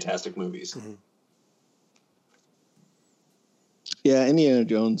fantastic movies. Mm-hmm. Yeah, Indiana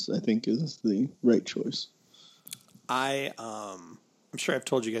Jones, I think, is the right choice. I'm sure I've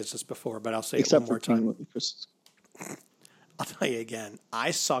told you guys this before, but I'll say Except it one more time. I'll tell you again.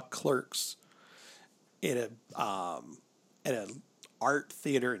 I saw Clerks at an art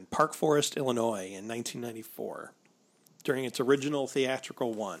theater in Park Forest, Illinois, in 1994 during its original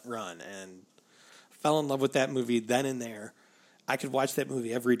theatrical run, and fell in love with that movie then and there. I could watch that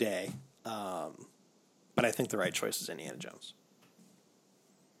movie every day, but I think the right choice is Indiana Jones.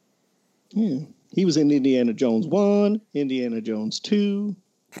 Yeah. He was in Indiana Jones 1, Indiana Jones 2,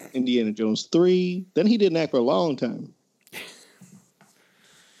 Indiana Jones 3. Then he didn't act for a long time.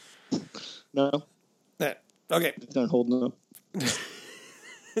 No? Okay. It's not holding up.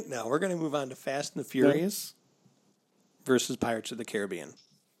 Now, we're going to move on to Fast and the Furious versus Pirates of the Caribbean.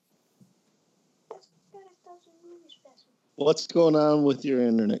 What's going on with your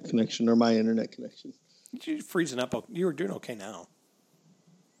internet connection or my internet connection? You're freezing up. You were doing okay now.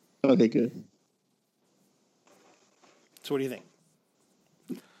 Okay, good. So what do you think?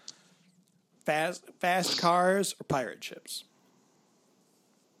 Fast cars or pirate ships?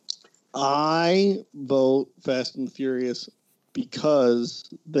 I vote Fast and Furious Because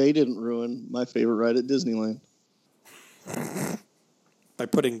they didn't ruin my favorite ride at Disneyland. By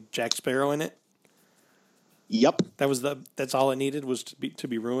putting Jack Sparrow in it? Yep. That's all it needed was to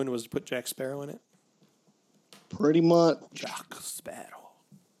be ruined, was to put Jack Sparrow in it? Pretty much. Jack Sparrow.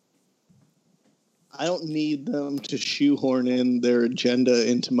 I don't need them to shoehorn in their agenda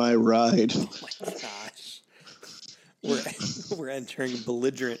into my ride. Oh my gosh. We're entering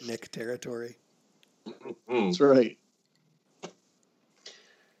belligerent Nick territory. That's right.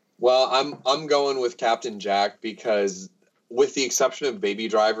 Well, I'm going with Captain Jack because, with the exception of Baby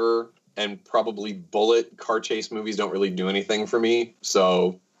Driver and probably Bullet, car chase movies don't really do anything for me.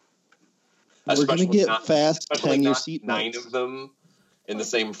 So, we're going to get fast 10-year seat 9 of them in the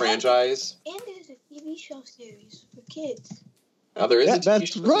same franchise. And there's a TV show series for kids. Oh, there is a TV that's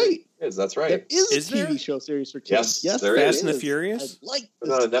show right. series for kids. That's right. There is there? a TV show series for kids. Yes, there Fast is. and the Furious? I like Is this.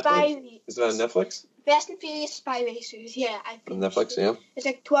 it on Netflix? Is it on Netflix? Fast and Furious Spy Racers. Yeah, I On think Netflix, yeah. it's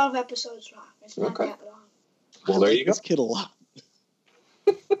like 12 episodes long. It's not Okay. that long. Well, I there like you go. this kid a lot.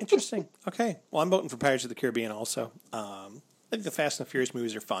 Interesting. Okay. Well, I'm voting for Pirates of the Caribbean also. I think the Fast and the Furious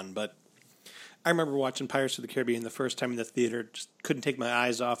movies are fun, but I remember watching Pirates of the Caribbean the first time in the theater. Just couldn't take my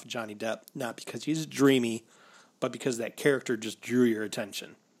eyes off of Johnny Depp. Not because he's dreamy, but because that character just drew your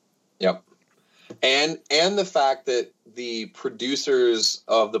attention. Yep. And the fact that the producers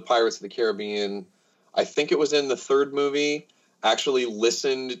of the Pirates of the Caribbean, I think it was in the third movie, actually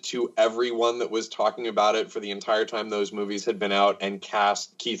listened to everyone that was talking about it for the entire time those movies had been out and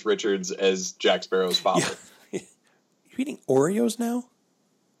cast Keith Richards as Jack Sparrow's father. Yeah. You eating Oreos now?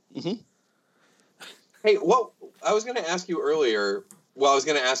 Mm-hmm. Hey, well, I was going to ask you earlier. Well, I was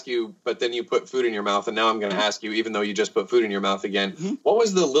going to ask you, but then you put food in your mouth, and now I'm going to ask you, even though you just put food in your mouth again, what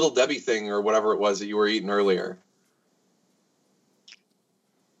was the Little Debbie thing or whatever it was that you were eating earlier?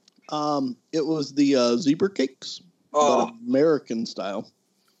 It was the zebra cakes, but American style.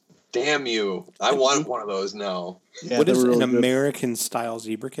 Damn you. I want one of those now. Yeah, what is really an good. American-style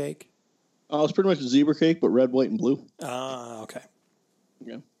zebra cake? It's pretty much a zebra cake, but red, white, and blue. Ah, okay.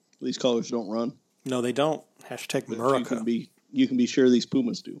 Yeah, these colors don't run. No, they don't. Hashtag But America. You can be sure these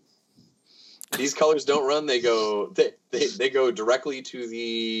Pumas do. These colors don't run. They go they go directly to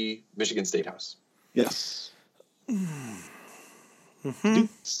the Michigan State House. Yes.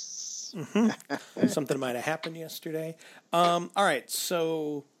 Something might have happened yesterday. All right,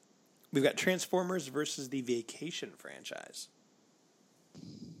 so we've got Transformers versus the Vacation franchise.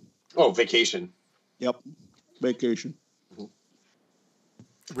 Oh, Vacation. Yep. Vacation.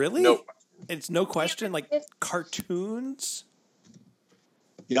 Really? No. It's no question. Like cartoons,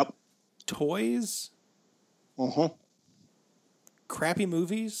 Yep. toys, Uh-huh. crappy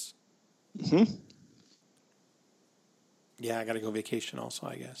movies. Mm-hmm. Yeah, I got to go Vacation also,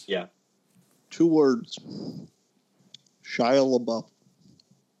 I guess. Yeah. 2 words. Shia LaBeouf.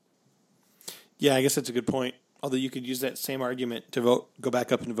 Yeah, I guess that's a good point. Although you could use that same argument to go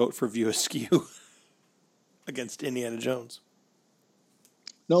back up and vote for View Askew against Indiana Jones.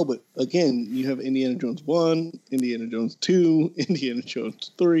 No, but again, you have Indiana Jones 1, Indiana Jones 2, Indiana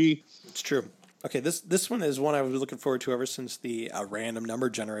Jones 3. It's true. Okay, this one is one I was looking forward to ever since the random number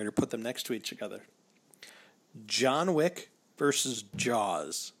generator put them next to each other. John Wick versus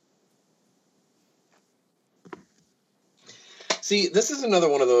Jaws. See, this is another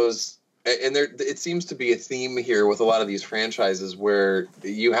one of those, and it seems to be a theme here with a lot of these franchises where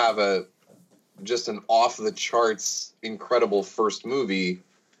you have just an off the charts incredible first movie.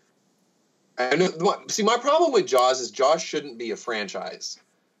 See, my problem with Jaws is Jaws shouldn't be a franchise.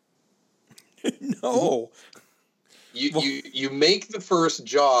 No. You make the first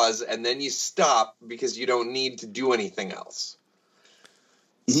Jaws and then you stop because you don't need to do anything else.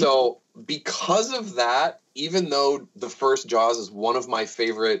 Mm-hmm. So because of that, even though the first Jaws is one of my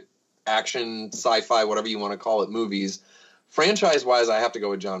favorite action, sci-fi, whatever you want to call it, movies, franchise-wise, I have to go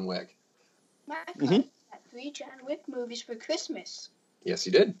with John Wick. My father got 3 John Wick movies for Christmas. Yes,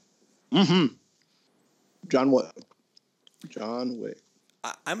 he did. Mm-hmm. John Wick.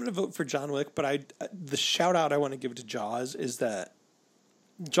 I'm going to vote for John Wick, but the shout out I want to give to Jaws is that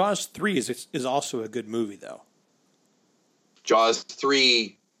Jaws 3 is also a good movie, though. Jaws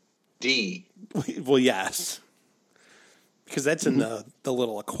 3D. Well, yes. Because that's in the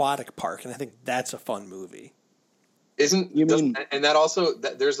little aquatic park, and I think that's a fun movie. And that also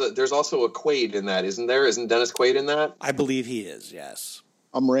there's also a Quaid in that, isn't there? Isn't Dennis Quaid in that? I believe he is, yes.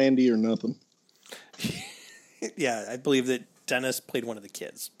 I'm Randy or nothing. Yeah, I believe that Dennis played one of the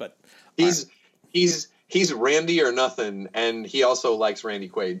kids, but he's Randy or nothing, and he also likes Randy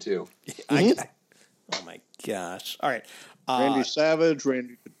Quaid too. Oh my gosh! All right, Randy Savage,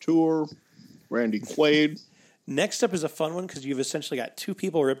 Randy Couture, Randy Quaid. Next up is a fun one because you've essentially got two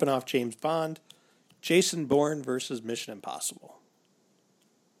people ripping off James Bond. Jason Bourne versus Mission Impossible.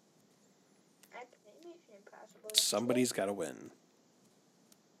 I play Mission Impossible. Somebody's got to win.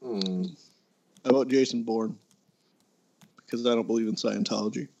 How about Jason Bourne? Because I don't believe in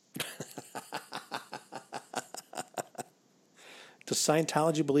Scientology. Does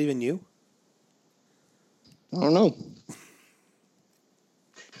Scientology believe in you? I don't know.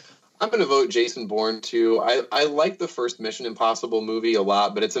 I'm going to vote Jason Bourne too. I like the first Mission Impossible movie a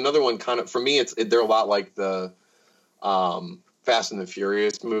lot, but it's another one kind of, for me, they're a lot like the Fast and the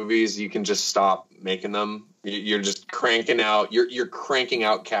Furious movies. You can just stop making them. You're just cranking out. You're cranking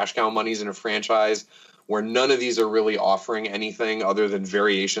out cash cow monies in a franchise where none of these are really offering anything other than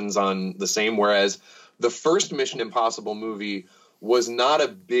variations on the same. Whereas the first Mission Impossible movie was not a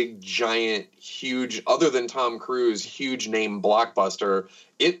big, giant, huge, other than Tom Cruise, huge name blockbuster.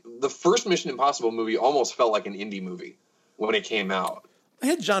 The first Mission Impossible movie almost felt like an indie movie when it came out. It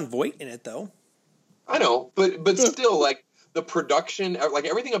had John Voight in it, though. I know, but still, like, the production, like,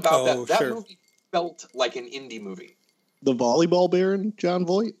 everything about that sure. movie felt like an indie movie. The volleyball baron, John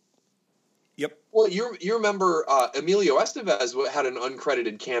Voight? Yep. Well, you remember Emilio Estevez had an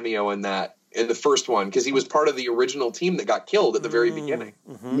uncredited cameo in the first one because he was part of the original team that got killed at the very beginning.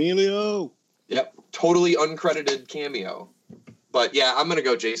 Mm-hmm. Emilio. Yep, totally uncredited cameo. But yeah, I'm gonna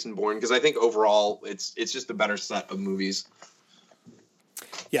go Jason Bourne because I think overall it's just a better set of movies.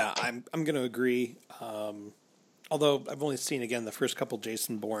 Yeah, I'm gonna agree. Although I've only seen again the first couple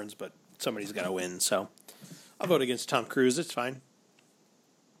Jason Bournes, but somebody's got to win, so I'll vote against Tom Cruise. It's fine.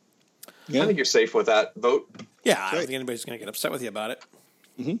 Yeah. I think you're safe with that vote. Yeah, I don't think anybody's gonna get upset with you about it.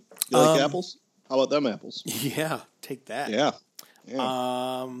 Mm-hmm. You like apples? How about them apples? Yeah, take that. Yeah.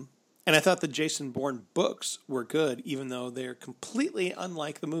 And I thought the Jason Bourne books were good, even though they're completely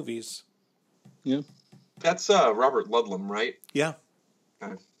unlike the movies. Yeah. That's Robert Ludlum, right? Yeah.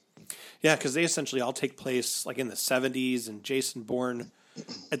 Okay. Yeah, because they essentially all take place like in the 70s, and Jason Bourne,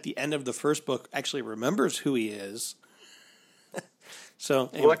 at the end of the first book, actually remembers who he is. So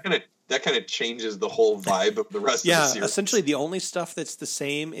anyway. Well, that kind of changes the whole vibe of the rest of the series. Yeah, essentially the only stuff that's the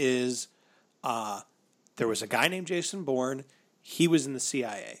same is there was a guy named Jason Bourne. He was in the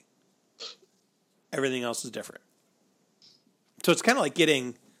CIA. Everything else is different. So it's kind of like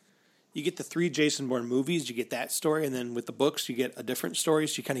you get the 3 Jason Bourne movies, you get that story, and then with the books, you get a different story,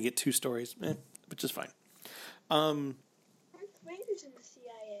 so you kind of get 2 stories, which is fine. Darth Vader's in the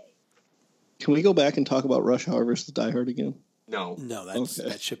CIA. Can we go back and talk about Rush Hour versus Die Hard again? No,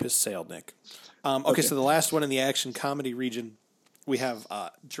 that ship has sailed, Nick. Okay, so the last one in the action comedy region, we have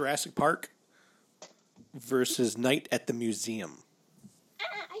Jurassic Park versus Night at the Museum.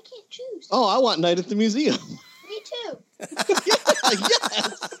 I can't choose. Oh, I want Night at the Museum. Me too.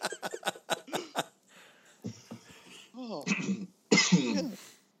 Yes. Oh.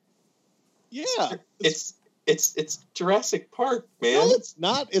 Yeah. It's Jurassic Park, man. No, it's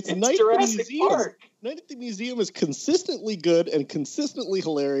not. It's Night Jurassic at the Museum. Park. Night at the Museum is consistently good and consistently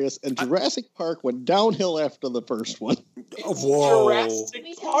hilarious, and Jurassic Park went downhill after the first one. Whoa. Jurassic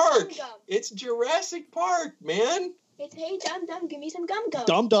Park. It's Jurassic Park, man. It's hey Dum Dum, give me some gum gum.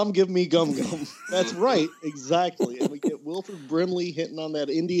 Dum Dum, give me gum gum. That's right, exactly. And we get Wilford Brimley hitting on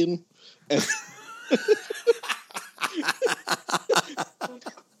that Indian. And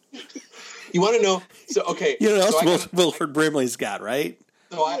you want to know? So okay, You know what else so Wilford Brimley's got, right?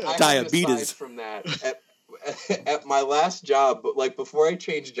 So I Diabetes. From that, at my last job, but like before I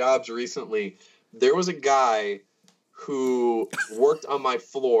changed jobs recently, there was a guy who worked on my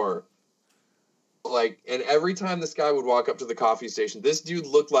floor. Like, and every time this guy would walk up to the coffee station, this dude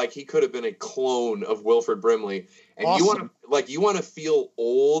looked like he could have been a clone of Wilford Brimley. And awesome. you want to feel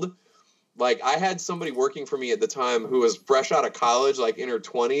old. Like, I had somebody working for me at the time who was fresh out of college, like in her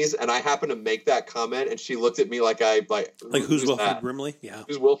 20s, and I happened to make that comment, and she looked at me like who's Wilford Brimley? Yeah,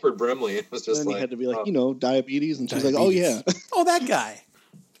 who's Wilford Brimley? It was just and like, he had to be like, diabetes, and she's like, oh yeah, oh that guy.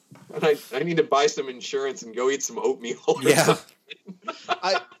 And I need to buy some insurance and go eat some oatmeal. Yeah,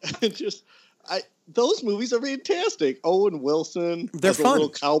 those movies are fantastic. Owen Wilson, they're as fun. A little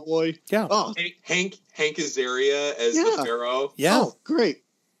cowboy. Yeah. Oh, Hank Azaria as the Pharaoh. Yeah. Oh, great.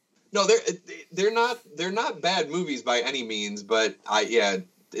 No, they're not bad movies by any means, but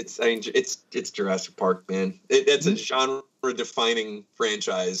it's Jurassic Park, man. It's a genre defining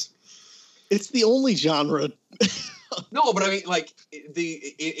franchise. It's the only genre. No, but I mean, like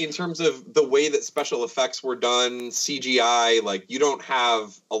in terms of the way that special effects were done, CGI, like you don't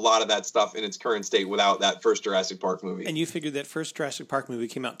have a lot of that stuff in its current state without that first Jurassic Park movie. And you figured that first Jurassic Park movie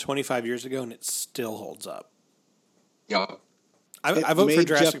came out 25 years ago, and it still holds up. Yeah, I vote for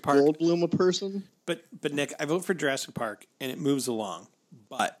Jurassic Jeff Park. Goldblum a person, But Nick, I vote for Jurassic Park, and it moves along.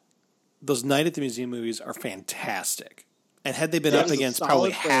 But those Night at the Museum movies are fantastic. And had they been up against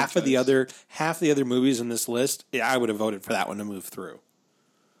probably half the other movies in this list, I would have voted for that one to move through.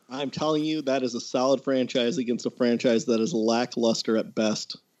 I'm telling you, that is a solid franchise against a franchise that is lackluster at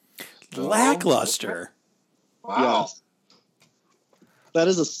best. Lackluster? Wow. Yes. That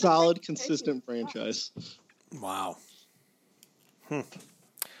is a solid, consistent franchise. Wow.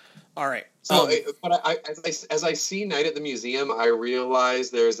 All right. So, but as I see Night at the Museum, I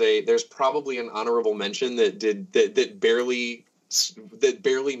realize there's probably an honorable mention that barely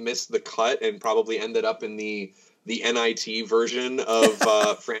missed the cut and probably ended up in the NIT version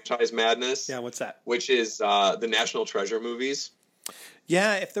of Franchise Madness. Yeah, what's that? Which is the National Treasure movies.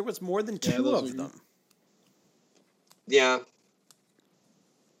 Yeah, if there was more than two of them. Yeah.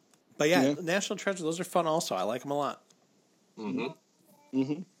 But yeah, National Treasure, those are fun also. I like them a lot. Mm-hmm.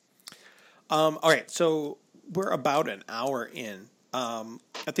 Mm-hmm. All right, so we're about an hour in. I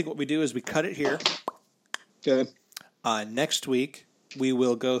think what we do is we cut it here. Okay. Next week, we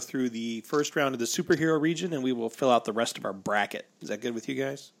will go through the first round of the superhero region, and we will fill out the rest of our bracket. Is that good with you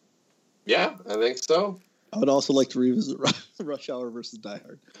guys? Yeah, I think so. I would also like to revisit Rush Hour versus Die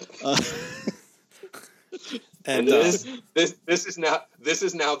Hard. And this is now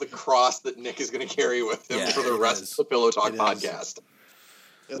the cross that Nick is going to carry with him for the rest of the Pillow Talk podcast.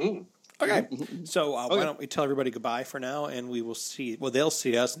 Okay, so why don't we tell everybody goodbye for now, and we will see. Well, they'll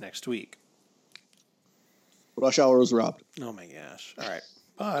see us next week. Rush Hour was robbed. Oh my gosh! All right,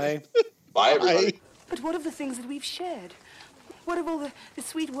 bye. Bye, everybody. But what of the things that we've shared? What of all the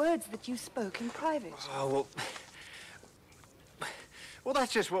sweet words that you spoke in private? Oh, well,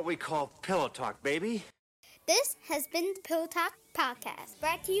 that's just what we call pillow talk, baby. This has been the Pillow Talk Podcast,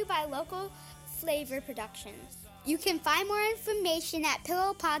 brought to you by Local Flavor Productions. You can find more information at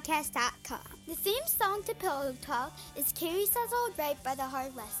pillowpodcast.com. The theme song to Pillow Talk is Carrie Says All Right by The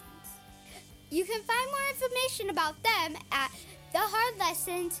Hard Lessons. You can find more information about them at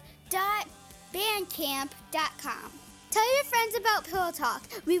thehardlessons.bandcamp.com. Tell your friends about Pillow Talk.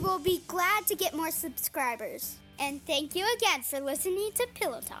 We will be glad to get more subscribers. And thank you again for listening to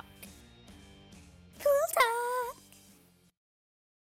Pillow Talk. Pillow Talk.